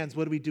in our hands,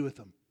 what do we do with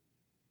Him?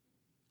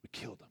 We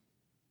killed Him.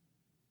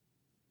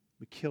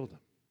 We killed Him.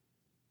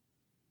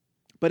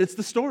 But it's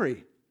the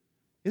story,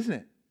 isn't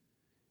it?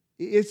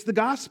 It's the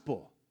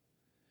gospel.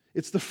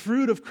 It's the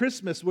fruit of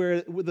Christmas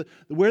where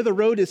the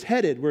road is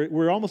headed.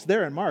 We're almost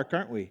there in Mark,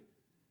 aren't we?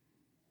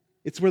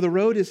 It's where the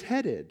road is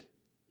headed.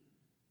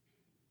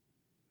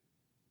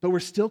 But we're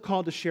still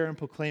called to share and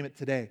proclaim it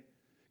today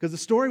because the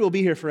story will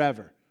be here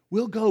forever.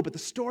 We'll go, but the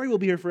story will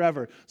be here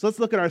forever. So let's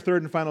look at our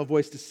third and final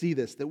voice to see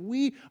this, that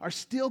we are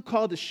still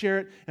called to share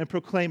it and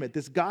proclaim it.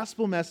 This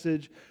gospel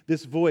message,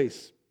 this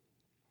voice.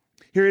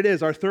 Here it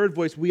is, our third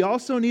voice. We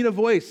also need a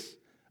voice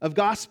of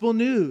gospel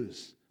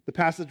news, the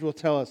passage will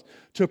tell us,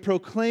 to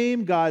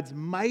proclaim God's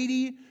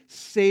mighty,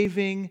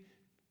 saving,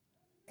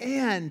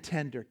 and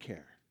tender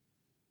care.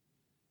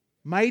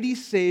 Mighty,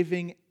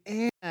 saving,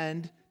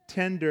 and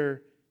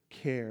tender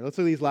care. Let's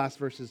look at these last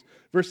verses.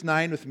 Verse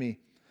 9 with me.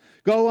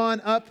 Go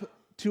on up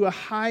to a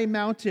high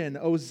mountain,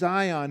 O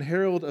Zion,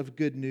 herald of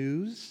good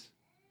news.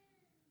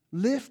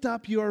 Lift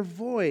up your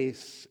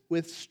voice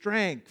with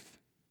strength,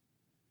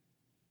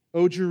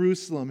 O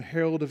Jerusalem,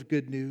 herald of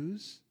good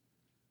news.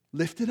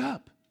 Lift it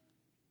up.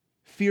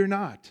 Fear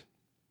not.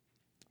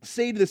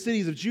 Say to the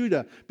cities of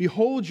Judah,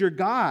 behold your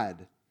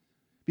God.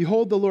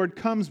 Behold, the Lord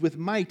comes with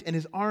might, and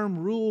His arm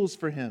rules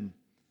for Him.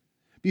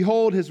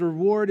 Behold, His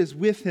reward is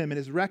with Him, and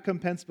His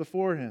recompense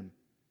before Him.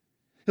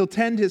 He'll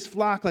tend His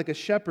flock like a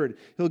shepherd.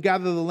 He'll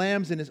gather the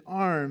lambs in His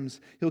arms.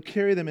 He'll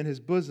carry them in His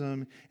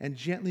bosom, and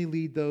gently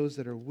lead those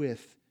that are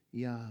with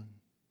young.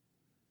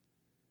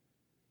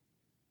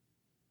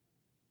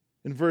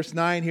 In verse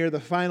 9 here, the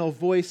final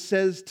voice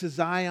says to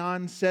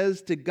Zion,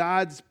 says to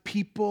God's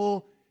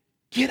people,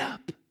 get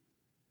up.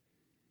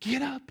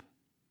 Get up.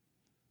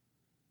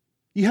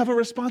 You have a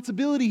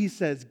responsibility, he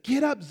says.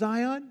 Get up,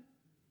 Zion.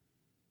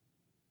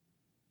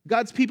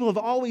 God's people have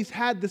always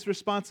had this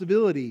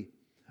responsibility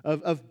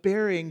of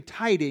bearing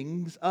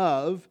tidings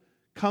of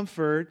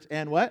comfort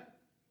and what?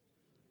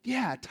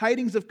 Yeah,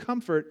 tidings of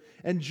comfort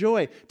and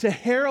joy. To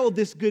herald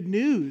this good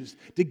news,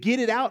 to get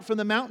it out from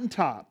the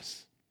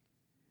mountaintops.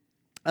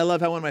 I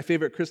love how one of my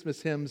favorite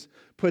Christmas hymns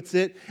puts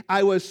it.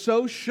 I was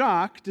so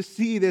shocked to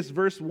see this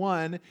verse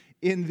 1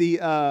 in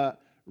the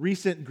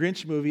recent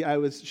Grinch movie. I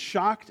was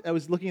shocked. I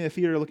was looking in the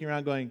theater, looking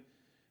around going,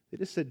 they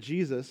just said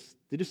Jesus.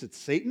 They just said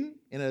Satan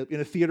in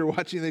a theater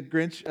watching the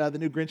Grinch, the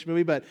new Grinch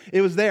movie, but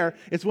it was there.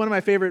 It's one of my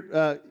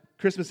favorite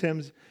Christmas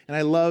hymns, and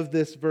I love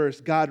this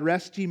verse. God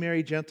rest ye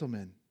merry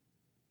gentlemen.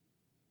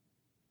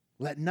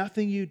 Let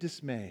nothing you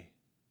dismay.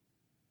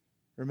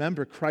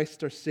 Remember,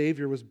 Christ our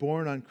Savior was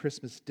born on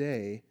Christmas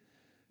Day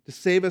to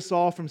save us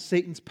all from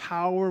Satan's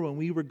power when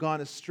we were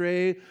gone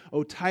astray.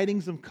 Oh,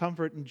 tidings of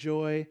comfort and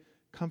joy,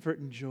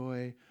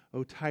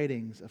 O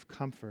tidings of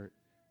comfort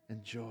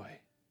and joy.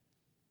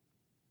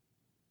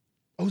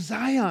 O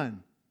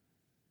Zion,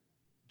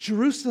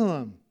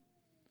 Jerusalem,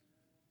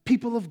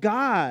 people of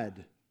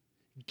God,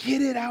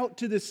 get it out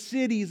to the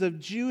cities of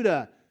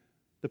Judah,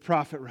 the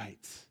prophet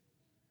writes.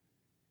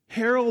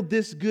 Herald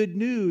this good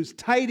news,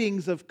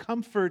 tidings of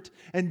comfort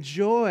and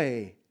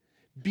joy.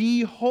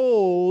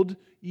 Behold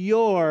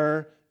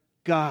your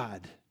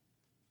God.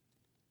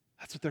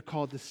 That's what they're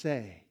called to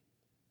say.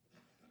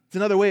 It's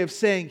another way of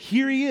saying,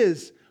 here he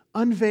is,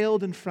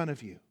 unveiled in front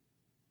of you.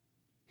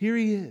 Here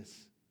he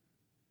is.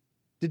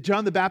 Did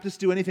John the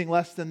Baptist do anything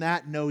less than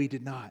that? No, he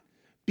did not.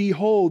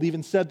 Behold,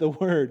 even said the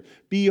word.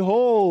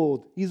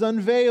 Behold, he's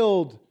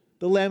unveiled,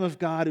 the Lamb of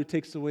God who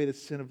takes away the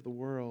sin of the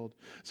world.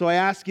 So I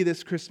ask you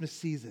this Christmas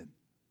season,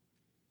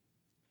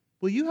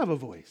 will you have a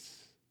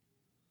voice?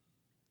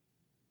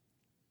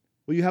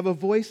 Will you have a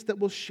voice that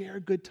will share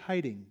good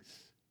tidings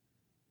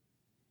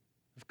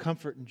of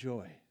comfort and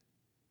joy?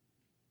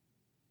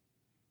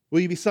 Will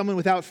you be someone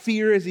without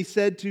fear, as he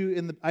said to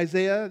in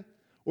Isaiah,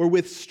 or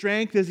with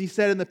strength, as he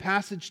said in the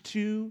passage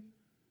 2?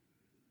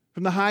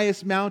 From the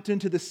highest mountain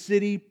to the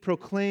city,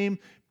 proclaim,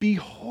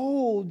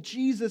 behold,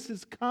 Jesus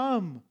has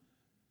come.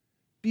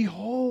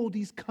 Behold,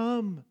 he's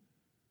come.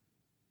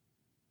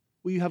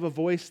 Will you have a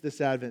voice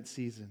this Advent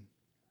season?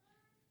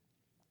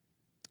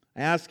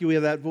 I ask you, we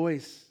have that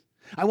voice.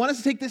 I want us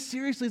to take this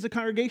seriously as a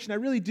congregation. I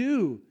really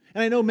do.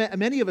 And I know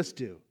many of us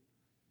do.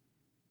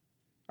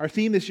 Our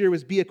theme this year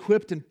was Be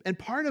Equipped, and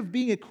part of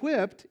being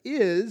equipped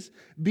is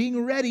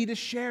being ready to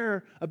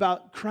share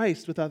about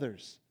Christ with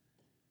others.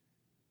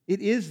 It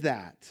is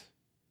that.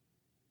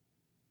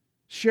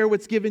 Share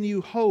what's given you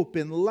hope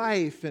in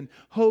life and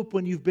hope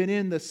when you've been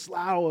in the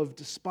slough of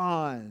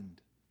despond.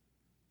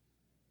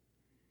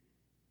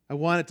 I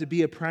want it to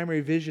be a primary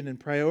vision and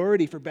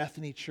priority for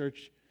Bethany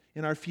Church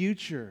in our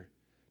future,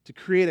 to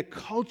create a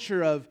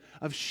culture of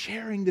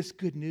sharing this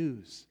good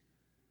news,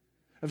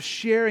 of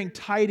sharing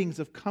tidings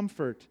of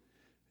comfort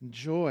and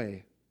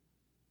joy.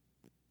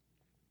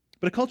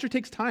 But a culture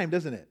takes time,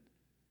 doesn't it?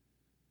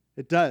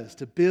 It does.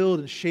 To build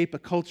and shape a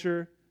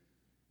culture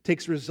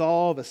takes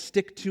resolve, a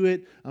stick to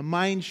it, a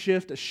mind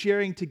shift, a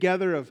sharing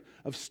together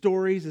of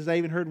stories. As I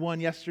even heard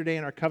one yesterday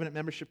in our covenant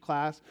membership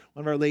class,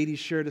 one of our ladies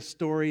shared a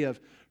story of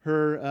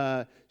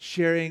her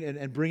sharing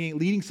and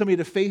leading somebody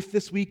to faith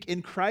this week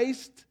in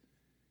Christ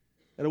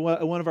at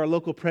one of our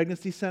local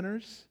pregnancy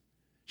centers.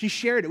 She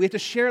shared it. We have to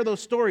share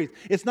those stories.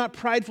 It's not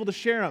prideful to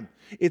share them.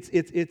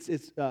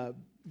 It's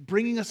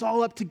bringing us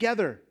all up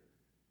together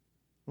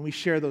when we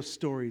share those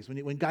stories.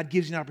 When God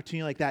gives you an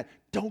opportunity like that,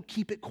 don't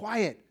keep it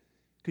quiet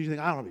because you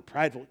think, I don't want to be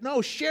prideful.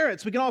 No, share it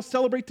so we can all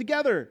celebrate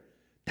together.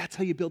 That's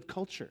how you build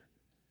culture.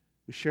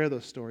 We share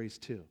those stories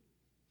too.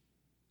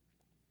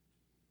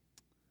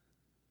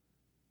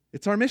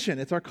 It's our mission.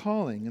 It's our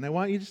calling. And I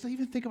want you just to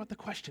even think about the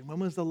question, when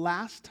was the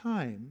last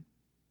time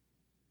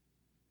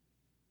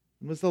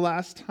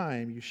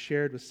you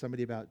shared with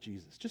somebody about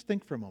Jesus? Just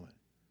think for a moment.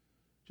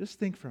 Just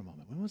think for a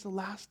moment. When was the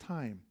last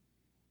time?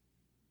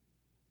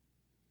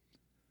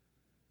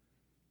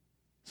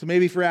 So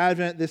maybe for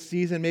Advent this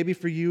season, maybe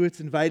for you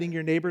it's inviting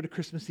your neighbor to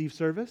Christmas Eve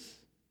service.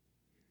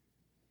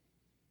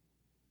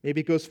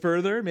 Maybe it goes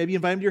further. Maybe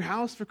invite them to your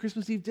house for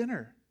Christmas Eve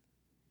dinner.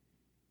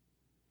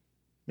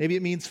 Maybe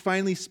it means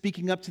finally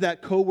speaking up to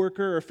that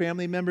coworker or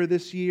family member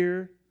this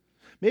year.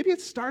 Maybe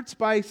it starts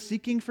by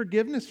seeking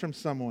forgiveness from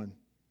someone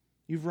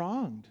you've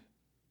wronged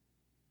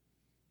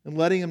and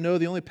letting them know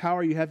the only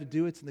power you have to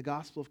do it's in the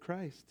gospel of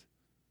Christ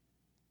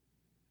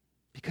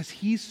because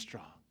he's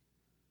strong.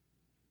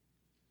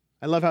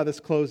 I love how this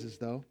closes,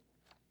 though.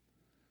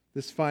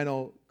 This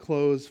final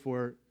close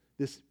for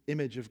this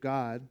image of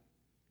God.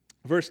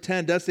 Verse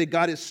 10 does say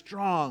God is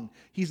strong.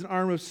 He's an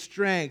arm of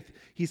strength.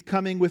 He's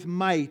coming with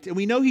might. And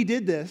we know he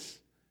did this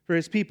for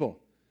his people.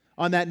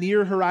 On that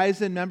near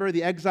horizon, remember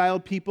the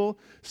exiled people?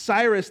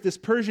 Cyrus, this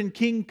Persian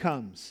king,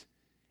 comes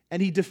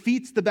and he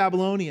defeats the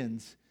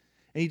Babylonians.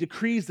 And he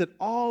decrees that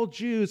all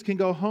Jews can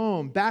go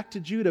home, back to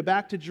Judah,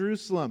 back to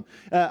Jerusalem.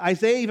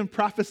 Isaiah even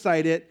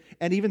prophesied it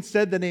and even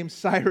said the name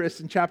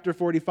Cyrus in chapter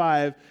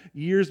 45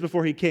 years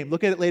before he came.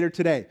 Look at it later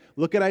today.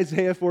 Look at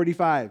Isaiah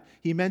 45.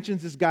 He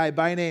mentions this guy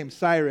by name,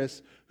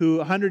 Cyrus, who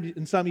 100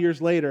 and some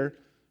years later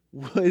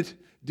would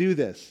do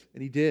this.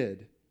 And he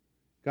did.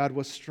 God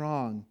was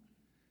strong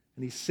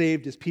and he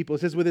saved his people. It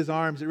says with his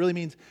arms. It really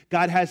means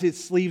God has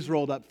his sleeves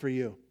rolled up for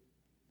you.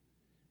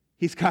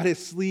 He's got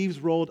his sleeves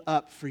rolled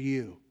up for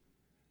you.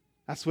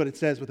 That's what it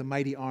says, with a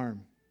mighty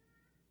arm.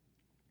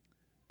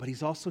 But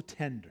he's also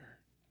tender.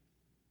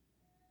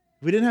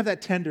 If we didn't have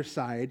that tender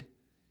side,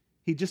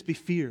 he'd just be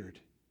feared.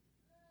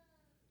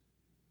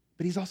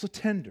 But he's also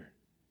tender.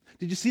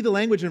 Did you see the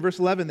language in verse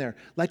 11 there?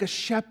 Like a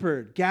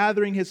shepherd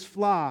gathering his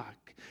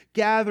flock,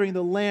 gathering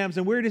the lambs.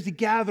 And where does he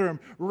gather them?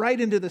 Right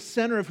into the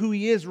center of who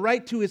he is,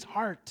 right to his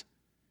heart.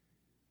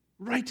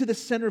 Right to the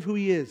center of who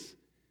he is.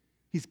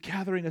 He's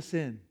gathering us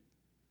in.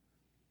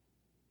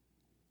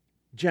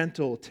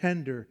 Gentle,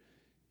 tender,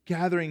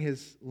 gathering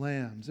his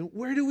lambs. And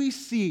where do we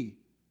see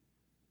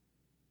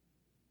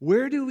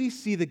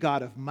the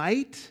God of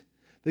might,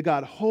 The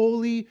God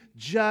holy,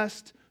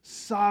 just,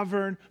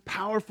 sovereign,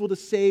 powerful to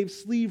save,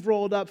 sleeve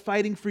rolled up,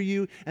 fighting for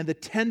you, and the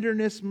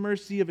tenderness,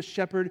 mercy of a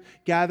shepherd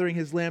gathering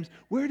his lambs.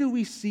 Where do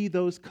we see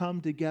those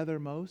come together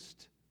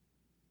most?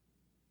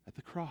 At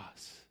the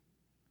cross.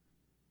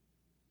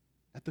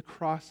 At the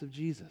cross of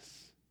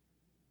Jesus.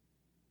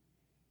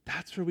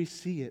 That's where we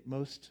see it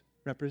most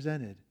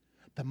represented.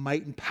 The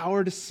might and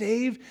power to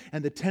save,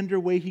 and the tender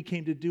way he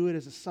came to do it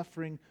as a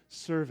suffering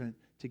servant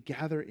to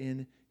gather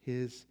in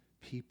his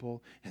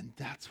people. And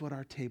that's what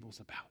our table's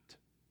about.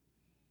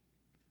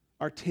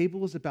 Our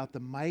table is about the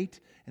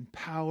might and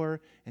power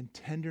and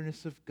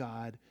tenderness of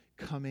God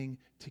coming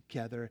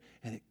together.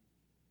 And it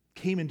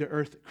came into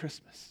earth at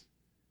Christmas.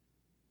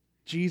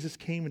 Jesus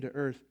came into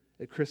earth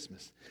at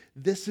Christmas.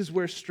 This is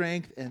where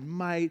strength and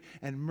might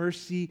and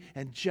mercy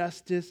and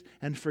justice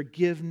and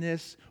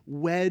forgiveness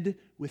wed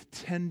with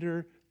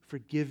tender,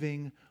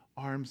 forgiving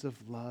arms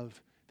of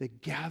love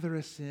that gather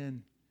us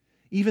in.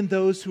 Even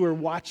those who are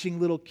watching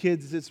little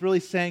kids, it's really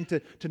saying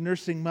to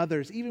nursing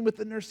mothers, even with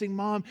the nursing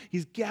mom,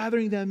 he's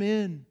gathering them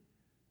in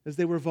as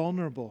they were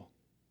vulnerable.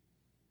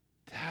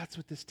 That's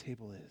what this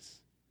table is.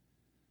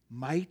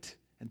 Might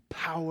and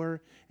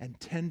power and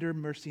tender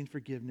mercy and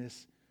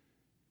forgiveness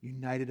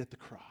united at the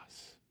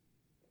cross.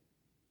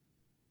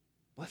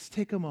 Let's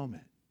take a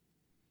moment.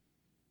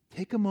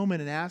 Take a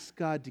moment and ask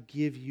God to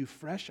give you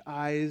fresh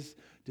eyes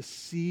to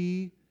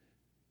see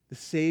the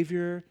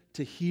Savior,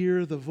 to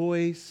hear the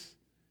voice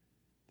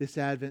this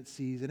Advent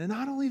season. And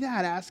not only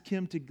that, ask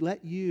him to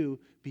let you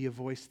be a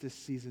voice this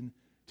season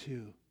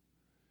too.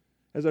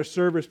 As our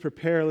servers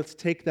prepare, let's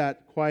take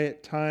that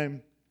quiet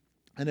time.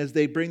 And as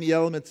they bring the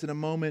elements in a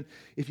moment,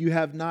 if you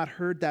have not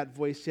heard that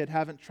voice yet,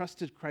 haven't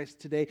trusted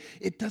Christ today,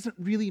 it doesn't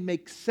really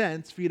make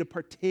sense for you to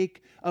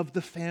partake of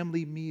the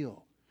family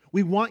meal.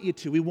 We want you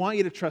to. We want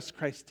you to trust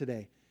Christ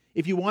today.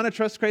 If you want to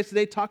trust Christ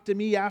today, talk to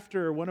me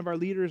after, or one of our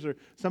leaders, or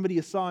somebody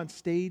you saw on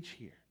stage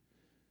here.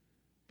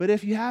 But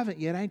if you haven't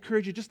yet, I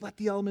encourage you, just let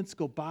the elements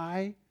go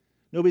by.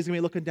 Nobody's going to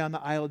be looking down the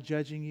aisle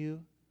judging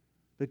you.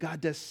 But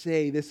God does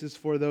say this is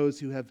for those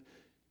who have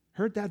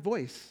heard that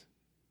voice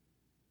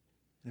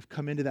and have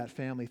come into that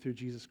family through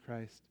Jesus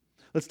Christ.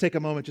 Let's take a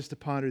moment just to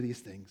ponder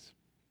these things.